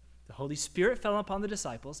Pentecost? The Holy Spirit fell upon the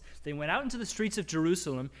disciples. They went out into the streets of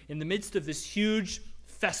Jerusalem in the midst of this huge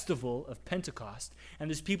festival of Pentecost. And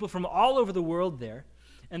there's people from all over the world there.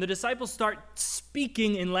 And the disciples start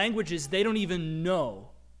speaking in languages they don't even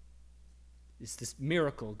know. It's this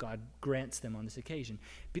miracle God grants them on this occasion.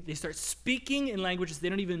 They start speaking in languages they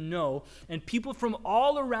don't even know, and people from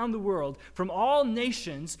all around the world, from all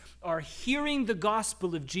nations, are hearing the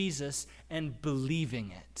gospel of Jesus and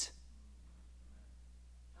believing it.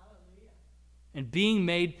 Hallelujah. And being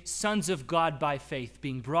made sons of God by faith,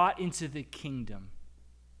 being brought into the kingdom.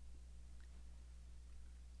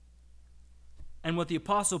 And what the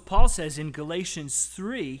Apostle Paul says in Galatians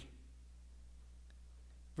 3,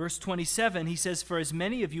 verse 27, he says, for as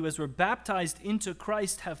many of you as were baptized into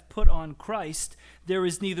Christ have put on Christ. There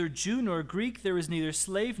is neither Jew nor Greek, there is neither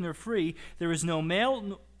slave nor free, there is no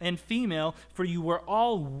male and female, for you were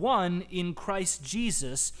all one in Christ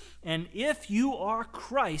Jesus. And if you are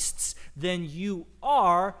Christ's, then you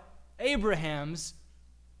are Abraham's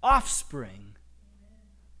offspring,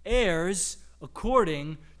 heirs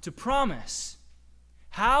according to promise.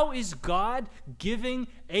 How is God giving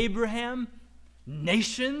Abraham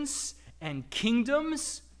nations and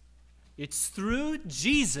kingdoms? It's through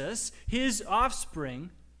Jesus, his offspring,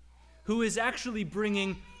 who is actually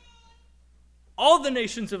bringing all the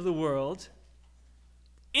nations of the world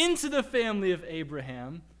into the family of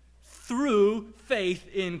Abraham through faith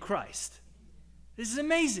in Christ. This is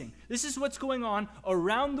amazing. This is what's going on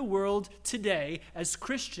around the world today as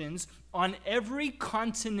Christians on every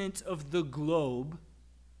continent of the globe,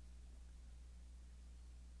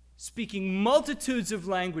 speaking multitudes of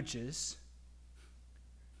languages,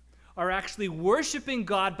 are actually worshiping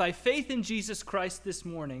God by faith in Jesus Christ this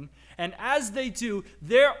morning. And as they do,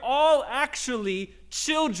 they're all actually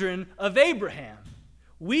children of Abraham.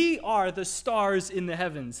 We are the stars in the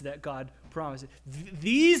heavens that God promised.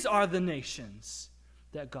 These are the nations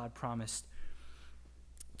that God promised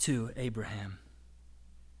to Abraham.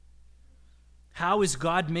 How is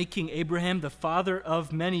God making Abraham the father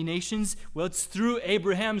of many nations? Well, it's through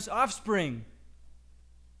Abraham's offspring.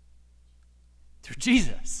 through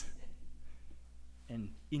Jesus and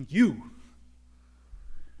in you.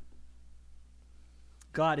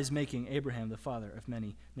 God is making Abraham the father of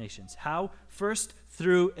many nations. How? First,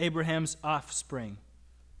 through Abraham's offspring.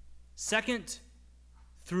 Second,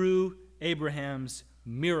 through Abraham's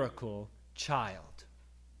miracle child.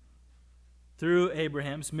 Through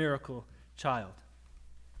Abraham's miracle child.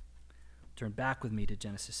 Turn back with me to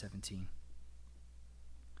Genesis 17.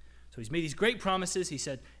 So he's made these great promises. He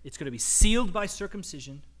said it's going to be sealed by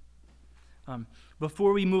circumcision.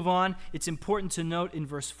 Before we move on, it's important to note in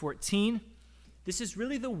verse 14, this is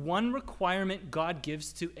really the one requirement God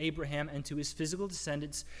gives to Abraham and to his physical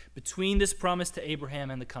descendants between this promise to Abraham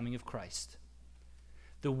and the coming of Christ.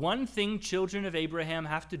 The one thing children of Abraham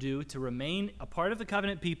have to do to remain a part of the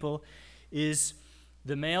covenant people is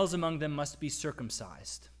the males among them must be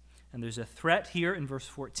circumcised. And there's a threat here in verse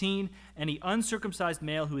 14. Any uncircumcised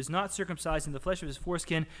male who is not circumcised in the flesh of his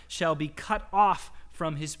foreskin shall be cut off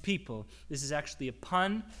from his people. This is actually a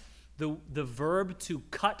pun. The verb to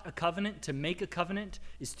cut a covenant, to make a covenant,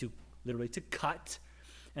 is to literally to cut.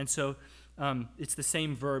 And so it's the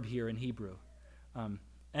same verb here in Hebrew.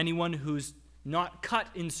 Anyone who's not cut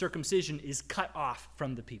in circumcision is cut off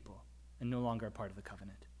from the people and no longer a part of the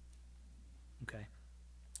covenant. Okay?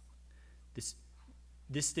 This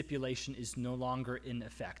stipulation is no longer in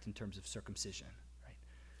effect in terms of circumcision.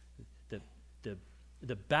 Right?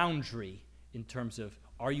 The boundary in terms of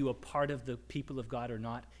are you a part of the people of God or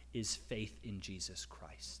not is faith in Jesus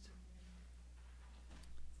Christ.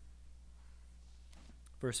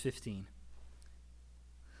 Verse 15.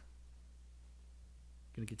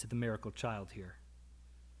 Going to get to the miracle child here.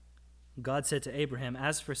 God said to Abraham,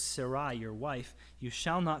 "As for Sarai, your wife, you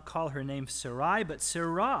shall not call her name Sarai, but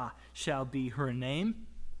Sarah shall be her name."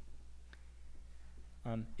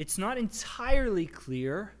 It's not entirely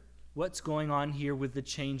clear what's going on here with the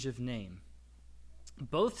change of name.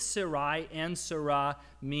 Both Sarai and Sarah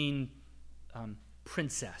mean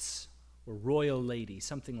princess or royal lady,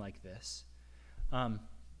 something like this.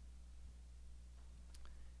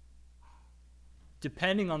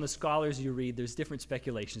 Depending on the scholars you read, there's different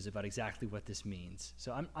speculations about exactly what this means.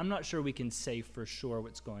 So I'm not sure we can say for sure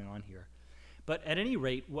what's going on here. But at any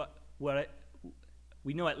rate,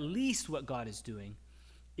 we know at least what God is doing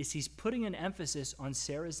is he's putting an emphasis on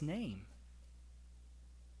Sarah's name.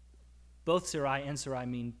 Both Sarai and Sarai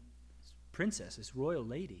mean princess, this royal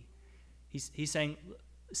lady. He's saying,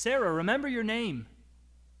 Sarah, remember your name.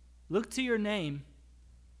 Look to your name.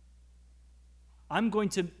 I'm going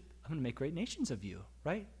to make great nations of you,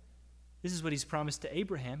 right? This is what he's promised to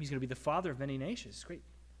Abraham. He's going to be the father of many nations, great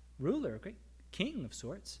ruler, great king of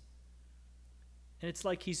sorts. And it's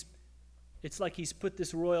like he's put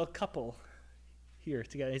this royal couple here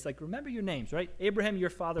together. He's like, remember your names, right? Abraham, you're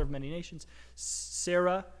father of many nations.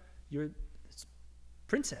 Sarah, you're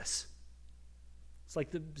princess. It's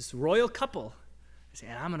like this royal couple. He's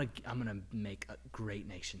saying, I'm gonna make great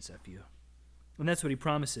nations of you. And that's what he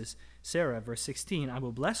promises Sarah, verse 16, I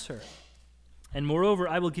will bless her. And moreover,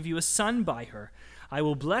 I will give you a son by her. I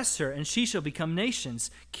will bless her, and she shall become nations.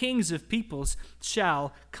 Kings of peoples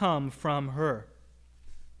shall come from her.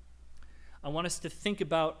 I want us to think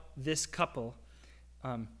about this couple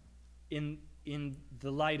in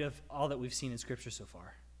the light of all that we've seen in Scripture so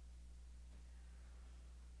far.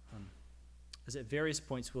 As at various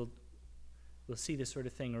points we'll see this sort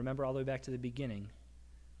of thing. Remember all the way back to the beginning.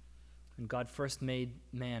 When God first made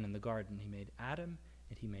man in the garden, he made Adam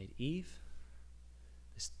and he made Eve,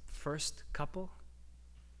 this first couple.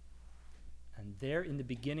 And there in the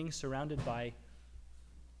beginning, surrounded by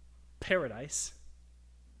paradise,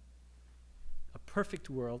 a perfect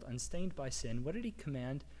world, unstained by sin, what did he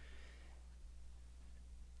command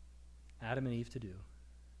Adam and Eve to do?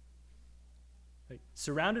 Right?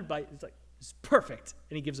 Surrounded by, it's perfect,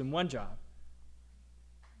 and he gives them one job.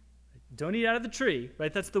 Don't eat out of the tree,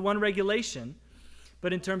 right? That's the one regulation.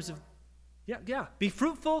 But in terms of, be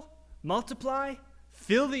fruitful, multiply,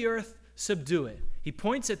 fill the earth, subdue it. He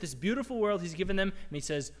points at this beautiful world he's given them, and he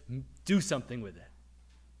says, do something with it.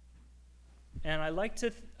 And I like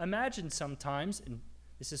to imagine sometimes, and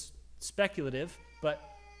this is speculative, but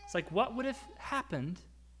it's like, what would have happened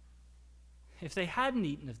if they hadn't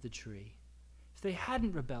eaten of the tree? If they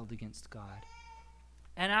hadn't rebelled against God?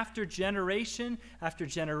 And after generation after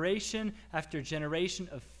generation after generation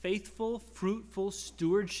of faithful, fruitful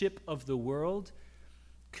stewardship of the world,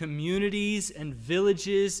 communities and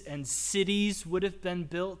villages and cities would have been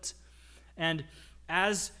built. And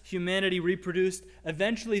as humanity reproduced,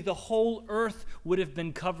 eventually the whole earth would have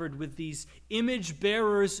been covered with these image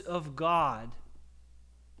bearers of God,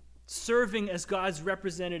 serving as God's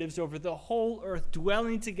representatives over the whole earth,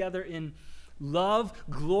 dwelling together in love,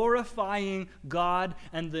 glorifying God,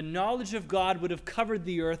 and the knowledge of God would have covered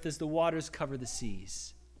the earth as the waters cover the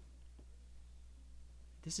seas.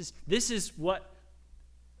 This is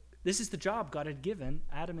the job God had given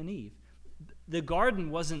Adam and Eve. The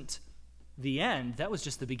garden wasn't the end. That was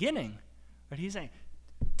just the beginning. But he's saying,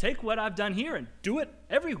 take what I've done here and do it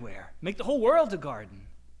everywhere. Make the whole world a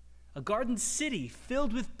garden city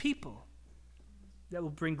filled with people that will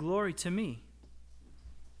bring glory to me.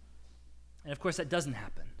 And of course, that doesn't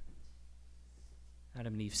happen.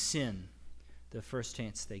 Adam and Eve sin the first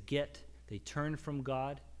chance they get. They turn from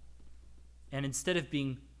God. And instead of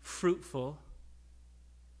being fruitful,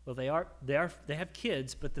 well, they have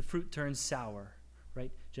kids, but the fruit turns sour,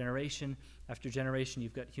 right? Generation after generation,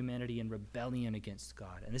 you've got humanity in rebellion against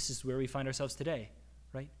God. And this is where we find ourselves today,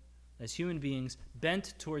 right? As human beings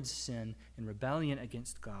bent towards sin in rebellion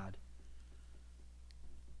against God.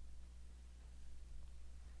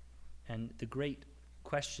 And the great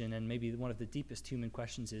question, and maybe one of the deepest human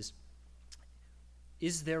questions,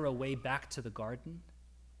 is there a way back to the garden?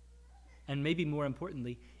 And maybe more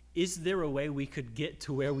importantly, is there a way we could get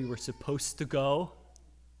to where we were supposed to go?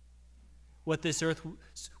 What this earth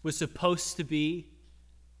was supposed to be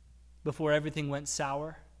before everything went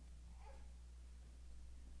sour?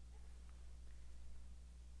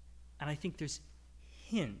 And I think there's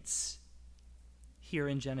hints here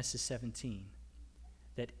in Genesis 17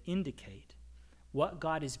 that indicate what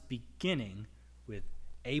God is beginning with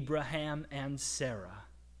Abraham and Sarah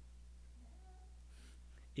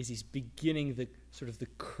is he's beginning the sort of the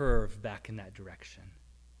curve back in that direction.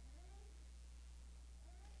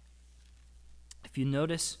 If you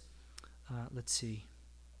notice, let's see,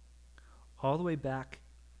 all the way back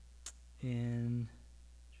in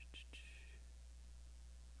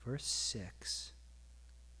verse 6,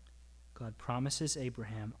 God promises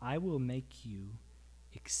Abraham, I will make you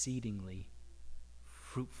exceedingly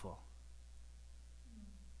fruitful.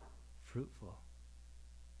 Fruitful.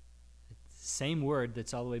 It's the same word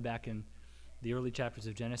that's all the way back in the early chapters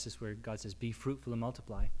of Genesis where God says, be fruitful and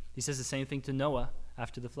multiply. He says the same thing to Noah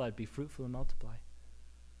after the flood, be fruitful and multiply.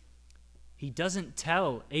 He doesn't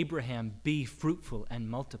tell Abraham, be fruitful and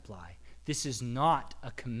multiply. This is not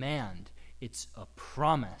a command. It's a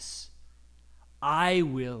promise. I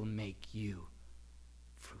will make you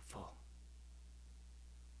fruitful.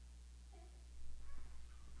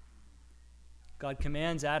 God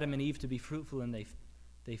commands Adam and Eve to be fruitful, and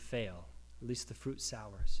they fail. At least the fruit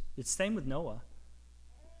sours. It's the same with Noah.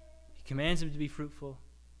 He commands him to be fruitful.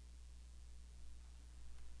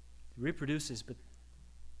 He reproduces, but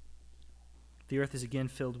the earth is again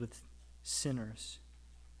filled with sinners.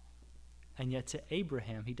 And yet to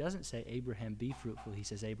Abraham, he doesn't say, Abraham, be fruitful. He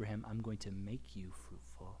says, Abraham, I'm going to make you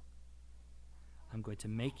fruitful. I'm going to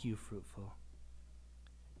make you fruitful.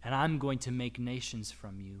 And I'm going to make nations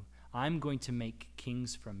from you. I'm going to make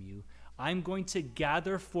kings from you. I'm going to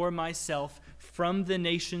gather for myself from the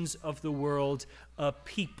nations of the world a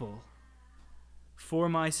people for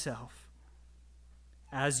myself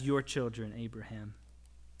as your children, Abraham.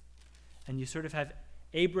 And you sort of have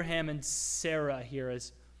Abraham and Sarah here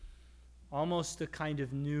as almost a kind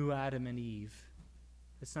of new Adam and Eve.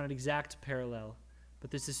 It's not an exact parallel,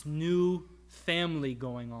 but there's this new family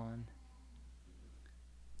going on,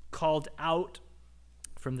 called out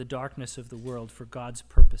from the darkness of the world for God's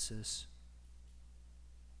purposes.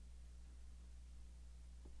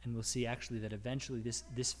 And we'll see actually that eventually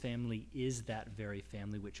this family is that very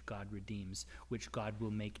family which God redeems, which God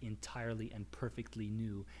will make entirely and perfectly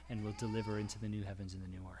new and will deliver into the new heavens and the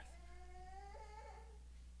new earth.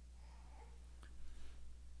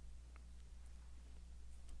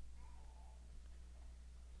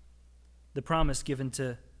 The promise given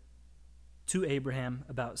to Abraham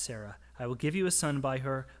about Sarah. I will give you a son by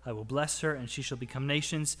her. I will bless her, and she shall become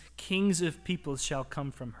nations. Kings of peoples shall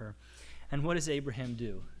come from her. And what does Abraham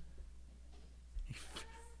do? He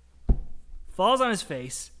falls on his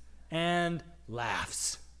face and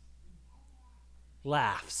laughs.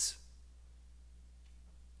 Laughs.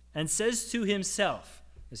 And says to himself,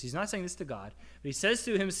 because he's not saying this to God, but he says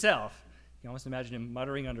to himself, you can almost imagine him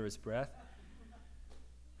muttering under his breath,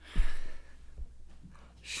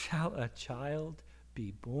 shall a child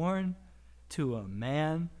be born to a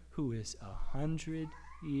man who is 100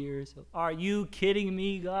 years old? Are you kidding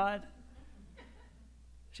me, God?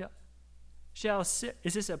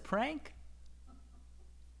 Is this a prank?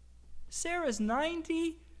 Sarah's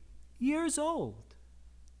 90 years old.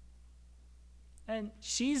 And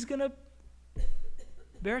she's going to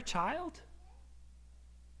bear a child?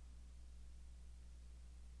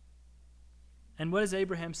 And what does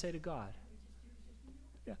Abraham say to God?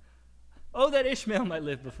 Oh, that Ishmael might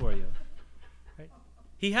live before you.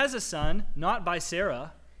 He has a son, not by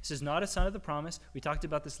Sarah. This is not a son of the promise. We talked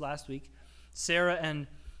about this last week. Sarah and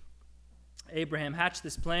Abraham hatch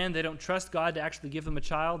this plan. They don't trust God to actually give them a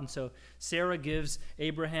child, and so Sarah gives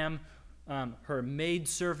Abraham her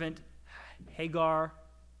maidservant Hagar,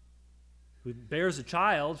 who bears a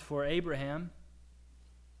child for Abraham,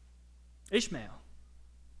 Ishmael.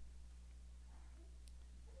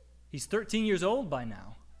 He's 13 years old by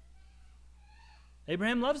now.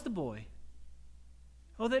 Abraham loves the boy.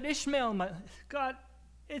 Oh, that Ishmael might... God,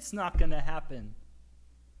 it's not going to happen.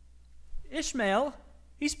 Ishmael,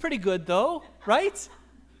 he's pretty good though, right?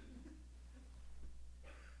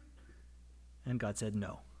 And God said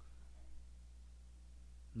no.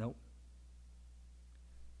 Nope.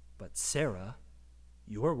 But Sarah,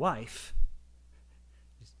 your wife,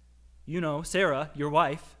 you know, Sarah, your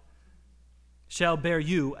wife, shall bear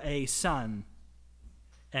you a son,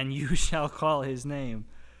 and you shall call his name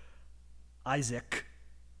Isaac.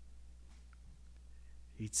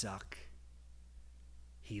 Yitzhak.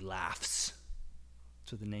 He laughs.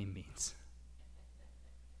 That's what the name means.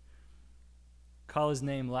 Call his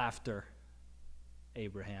name Laughter,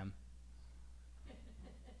 Abraham.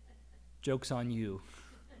 Joke's on you.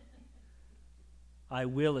 I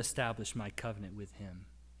will establish my covenant with him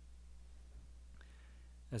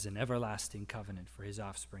as an everlasting covenant for his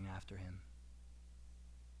offspring after him.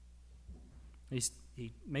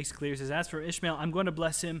 He makes clear, he says, as for Ishmael, I'm going to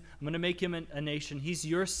bless him. I'm going to make him a nation. He's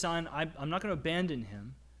your son. I'm not going to abandon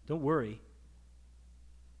him. Don't worry.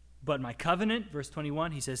 But my covenant, verse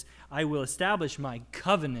 21, he says, I will establish my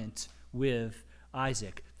covenant with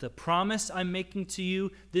Isaac. The promise I'm making to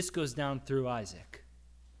you, this goes down through Isaac,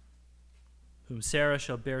 whom Sarah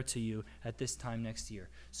shall bear to you at this time next year.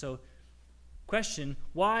 So, question,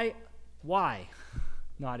 why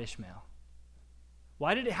not Ishmael?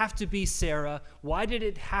 Why did it have to be Sarah? Why did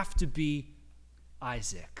it have to be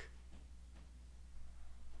Isaac?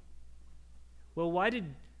 Well, why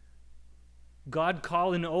did God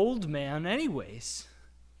call an old man anyways?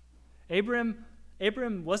 Abraham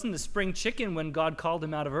wasn't a spring chicken when God called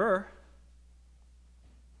him out of Ur.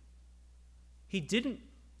 He didn't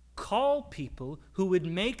call people who would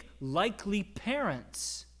make likely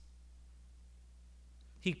parents.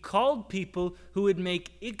 He called people who would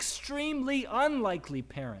make extremely unlikely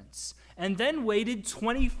parents, and then waited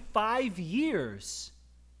 25 years.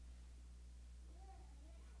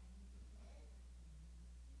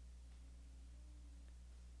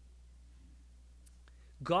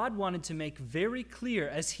 God wanted to make very clear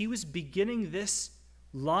as he was beginning this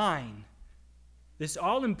line, this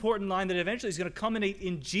all-important line that eventually is going to culminate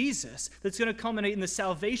in Jesus, that's going to culminate in the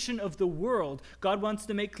salvation of the world. God wants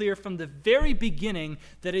to make clear from the very beginning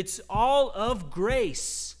that it's all of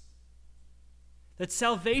grace, that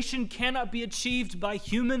salvation cannot be achieved by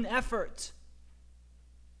human effort.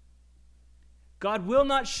 God will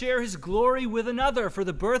not share his glory with another for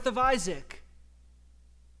the birth of Isaac.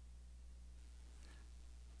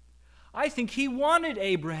 I think he wanted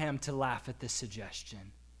Abraham to laugh at this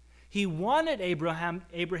suggestion. He wanted Abraham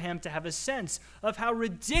to have a sense of how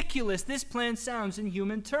ridiculous this plan sounds in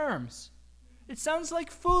human terms. It sounds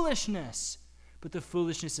like foolishness, but the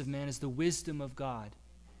foolishness of man is the wisdom of God.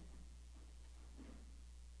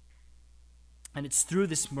 And it's through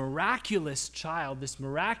this miraculous child, this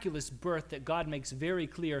miraculous birth, that God makes very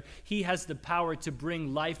clear he has the power to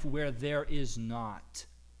bring life where there is not,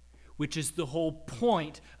 which is the whole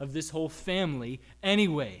point of this whole family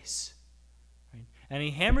anyways. Right? And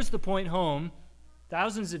he hammers the point home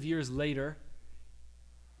thousands of years later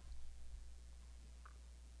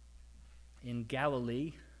in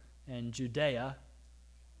Galilee and Judea.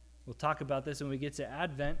 We'll talk about this when we get to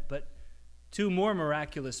Advent, but two more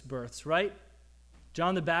miraculous births, right?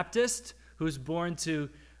 John the Baptist, who's born to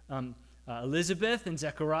Elizabeth and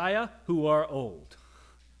Zechariah, who are old.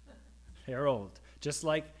 They're old, just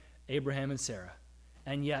like Abraham and Sarah.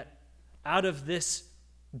 And yet, out of this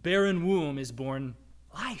barren womb is born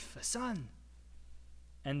life, a son.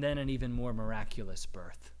 And then an even more miraculous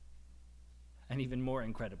birth. An even more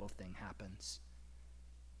incredible thing happens.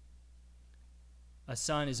 A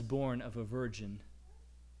son is born of a virgin.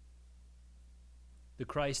 The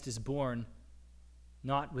Christ is born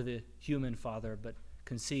not with a human father, but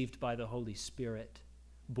conceived by the Holy Spirit,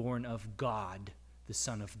 born of God, the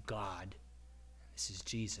Son of God. This is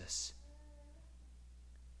Jesus.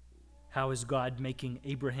 How is God making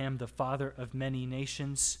Abraham the father of many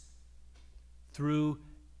nations? Through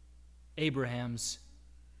Abraham's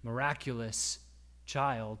miraculous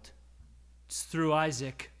child. It's through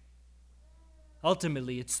Isaac.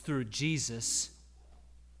 Ultimately, it's through Jesus.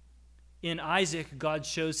 In Isaac, God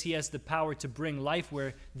shows he has the power to bring life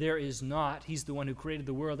where there is not. He's the one who created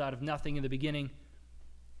the world out of nothing in the beginning.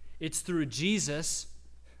 It's through Jesus,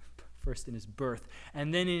 first in his birth,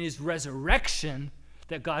 and then in his resurrection,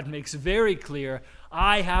 that God makes very clear,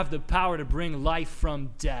 I have the power to bring life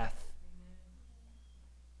from death.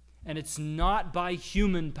 And it's not by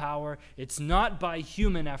human power. It's not by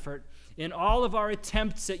human effort. In all of our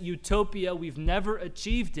attempts at utopia, we've never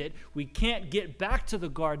achieved it. We can't get back to the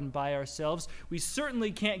garden by ourselves. We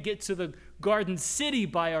certainly can't get to the garden city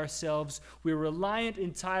by ourselves. We're reliant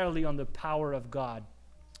entirely on the power of God.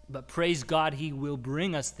 But praise God, he will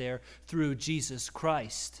bring us there through Jesus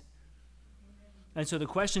Christ. And so the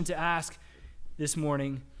question to ask this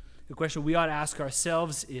morning, the question we ought to ask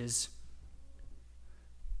ourselves is,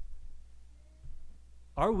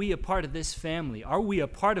 are we a part of this family? Are we a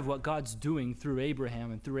part of what God's doing through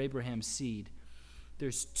Abraham and through Abraham's seed?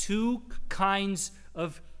 There's two kinds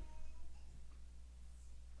of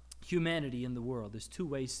humanity in the world. There's two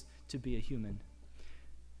ways to be a human.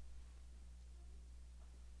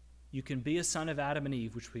 You can be a son of Adam and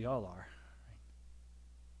Eve, which we all are, right?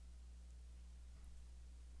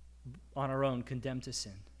 On our own, condemned to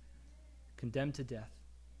sin, condemned to death.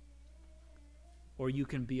 Or you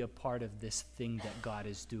can be a part of this thing that God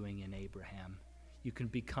is doing in Abraham. You can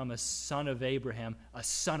become a son of Abraham, a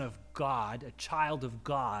son of God, a child of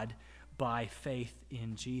God by faith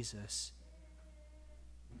in Jesus.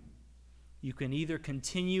 You can either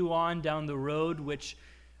continue on down the road which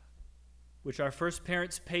our first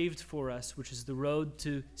parents paved for us, which is the road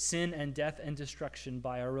to sin and death and destruction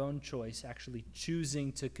by our own choice, actually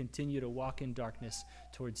choosing to continue to walk in darkness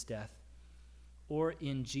towards death. Or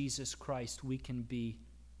in Jesus Christ, we can be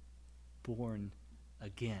born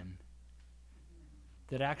again.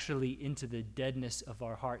 That actually into the deadness of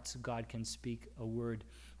our hearts, God can speak a word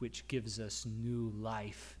which gives us new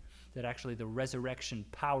life. That actually the resurrection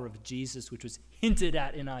power of Jesus, which was hinted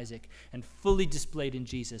at in Isaac and fully displayed in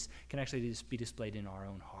Jesus, can actually just be displayed in our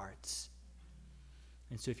own hearts.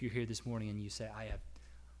 And so if you're here this morning and you say,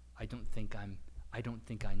 I don't think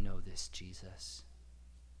I know this Jesus.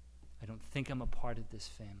 I don't think I'm a part of this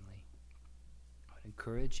family. I would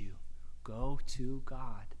encourage you, go to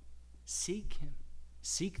God. Seek him.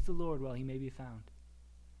 Seek the Lord while he may be found.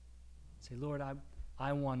 Say, Lord,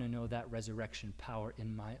 I want to know that resurrection power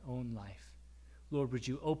in my own life. Lord, would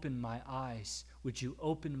you open my eyes? Would you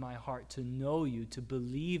open my heart to know you, to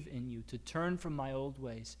believe in you, to turn from my old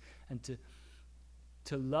ways, and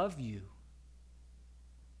to love you?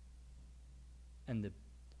 And the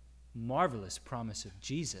marvelous promise of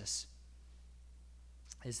Jesus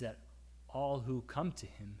is that all who come to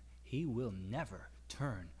him, he will never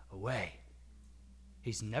turn away.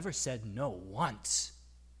 He's never said no once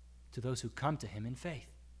to those who come to him in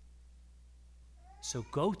faith. So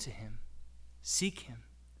go to him, seek him.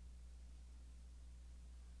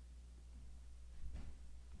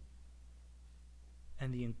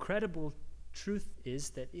 And the incredible truth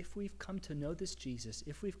is that if we've come to know this Jesus,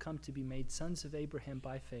 if we've come to be made sons of Abraham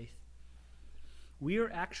by faith, we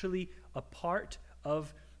are actually a part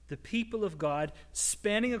of the people of God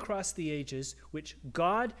spanning across the ages, which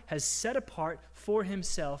God has set apart for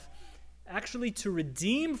himself, actually to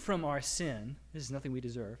redeem from our sin. This is nothing we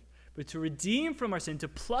deserve, but to redeem from our sin, to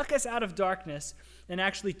pluck us out of darkness, and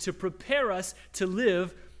actually to prepare us to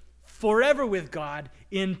live forever with God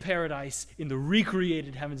in paradise, in the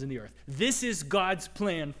recreated heavens and the earth. This is God's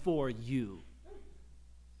plan for you.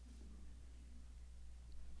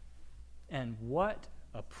 And what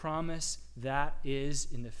a promise that is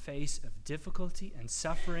in the face of difficulty and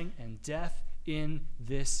suffering and death in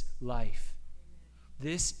this life.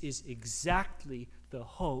 This is exactly the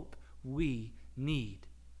hope we need.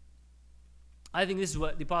 I think this is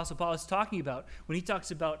what the Apostle Paul is talking about when he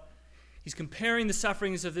talks about, he's comparing the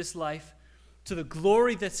sufferings of this life to the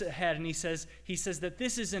glory that's ahead. And he says that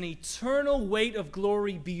this is an eternal weight of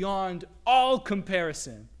glory beyond all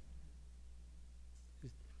comparison.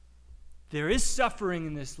 There is suffering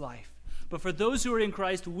in this life, but for those who are in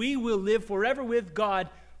Christ, we will live forever with God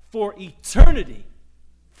for eternity.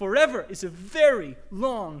 Forever is a very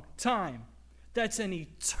long time. That's an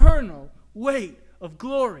eternal weight of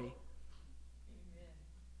glory.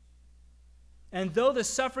 And though the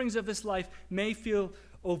sufferings of this life may feel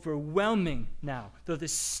overwhelming now, though the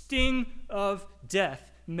sting of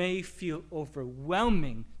death may feel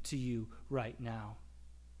overwhelming to you right now,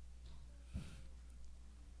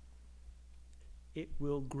 it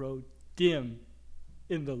will grow dim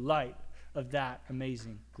in the light of that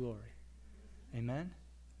amazing glory. Amen?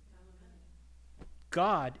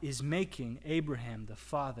 God is making Abraham the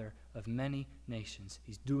father of many nations.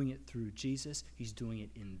 He's doing it through Jesus. He's doing it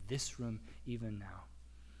in this room even now.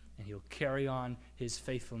 And he'll carry on his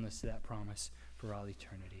faithfulness to that promise for all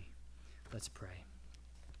eternity. Let's pray.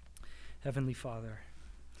 Heavenly Father,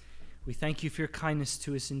 we thank you for your kindness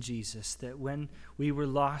to us in Jesus, that when we were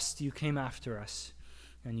lost, you came after us,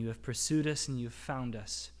 and you have pursued us and you have found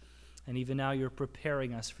us. And even now you're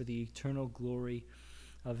preparing us for the eternal glory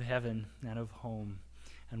of heaven and of home.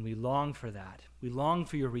 And we long for that. We long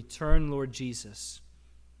for your return, Lord Jesus.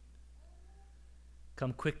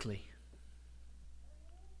 Come quickly.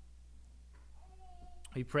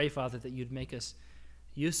 We pray, Father, that you'd make us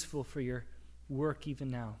useful for your work even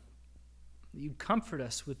now. That you'd comfort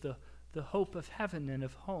us with the hope of heaven and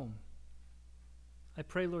of home. I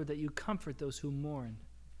pray, Lord, that you comfort those who mourn.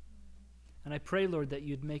 And I pray, Lord, that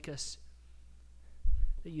you'd make us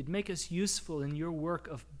useful in your work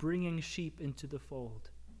of bringing sheep into the fold.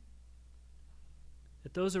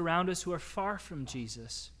 That those around us who are far from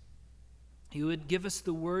Jesus, you would give us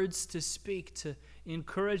the words to speak, to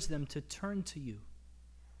encourage them to turn to you,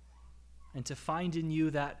 and to find in you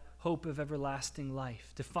that hope of everlasting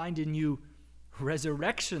life, to find in you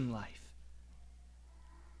resurrection life.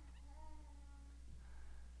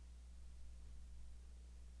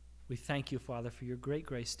 We thank you, Father, for your great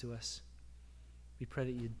grace to us. We pray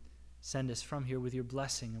that you'd send us from here with your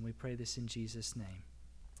blessing, and we pray this in Jesus' name.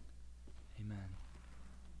 Amen.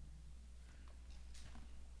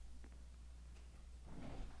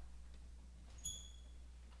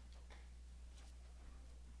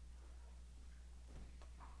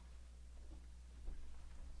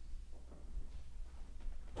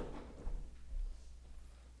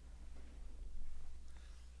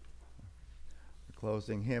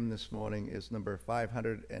 Closing hymn this morning is number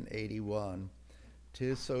 581.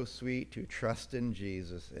 'Tis so sweet to trust in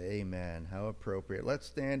Jesus. Amen. How appropriate. Let's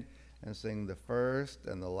stand and sing the first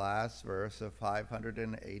and the last verse of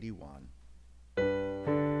 581.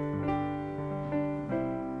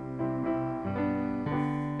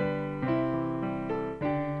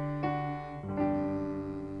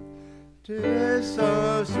 'Tis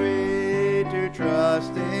so sweet to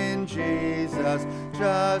trust in Jesus,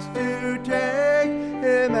 just to take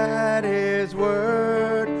him at his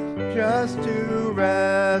word, just to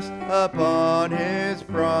rest upon his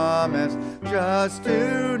promise, just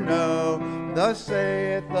to know, thus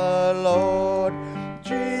saith the Lord.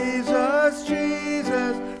 Jesus,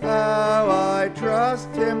 Jesus, how I trust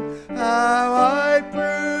him, how I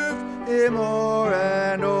proved him o'er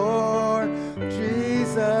and o'er.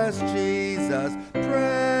 Jesus, Jesus,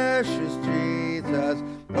 precious Jesus,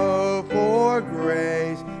 oh, for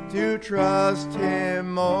grace to trust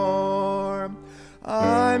him more.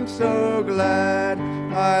 I'm so glad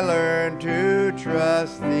I learned to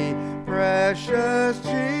trust thee, precious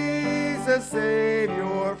Jesus,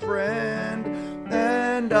 Savior, friend.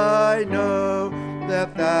 And I know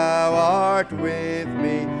that thou art with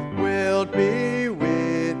me, wilt be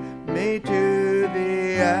with me to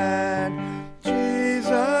the end.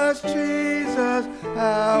 Jesus, Jesus,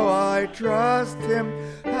 how I trust him,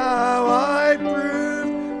 how I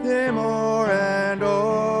prove him o'er and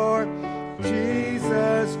o'er.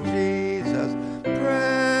 Jesus, Jesus,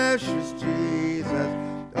 precious Jesus,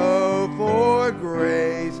 oh, for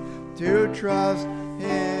grace to trust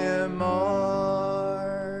him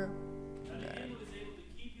more. That he was able to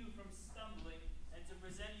keep you from stumbling and to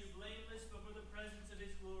present you blameless before the presence of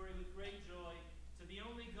his glory with great joy. To the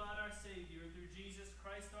only God our Savior, through Jesus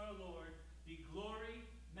Christ our Lord, be glory,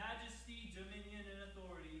 majesty, dominion, and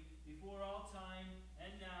authority before all